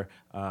Kickstarter,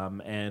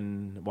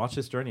 and watch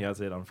this journey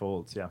as it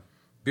unfolds. Yeah.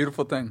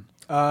 Beautiful thing.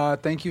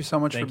 Thank you so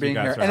much for being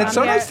here. For And it's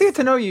so nice to get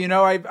to know you.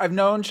 I've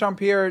known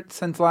Sian-Pierre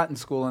since Latin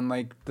school in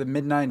the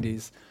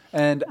mid-90s.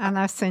 And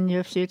I've seen you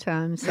a few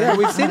times. Yeah,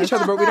 we've seen each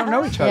other, but we don't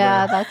know each other.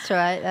 Yeah, that's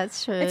right.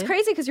 That's true. It's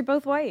crazy because you're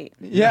both white.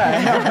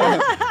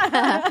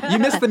 Yeah. You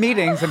missed the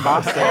meetings in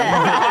Boston.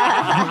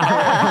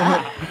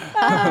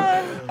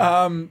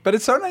 But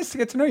it's so nice to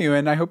get to know you,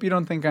 and I hope you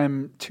don't think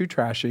I'm too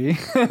trashy.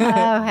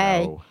 Oh,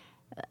 hey. No.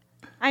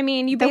 I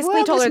mean, you The basically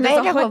world told is her there's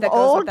made a up hood of that goes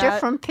all with that.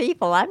 different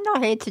people. I'm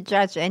not here to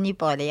judge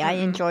anybody. I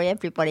enjoy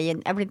everybody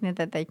and everything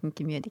that they can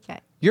communicate.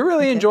 You're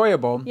really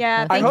enjoyable.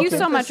 Yeah, I thank hope you that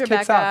so this much, kicks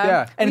Rebecca. off,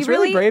 yeah. And We it's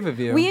really brave of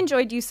you. We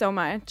enjoyed you so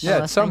much. Yeah,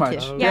 Oh, so thank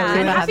much. you. Yeah, and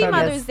Really happy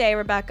fabulous. Mother's Day,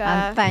 Rebecca.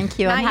 And thank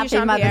you. And Not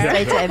happy Mother's Sian-Pierre.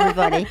 Day to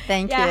everybody.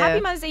 Thank you. Yeah,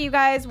 happy Mother's Day, you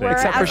guys. We're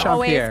Except for as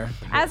always, Sian-Pierre.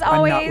 as I'm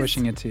always, not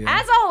wishing it to you.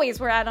 As always,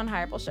 we're at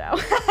Unhireable Show.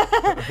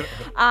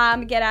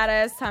 Get at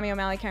us, Tommy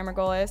O'Malley, Cameron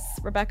Golis,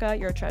 Rebecca.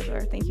 You're a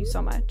treasure. Thank you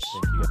so much.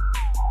 Thank you.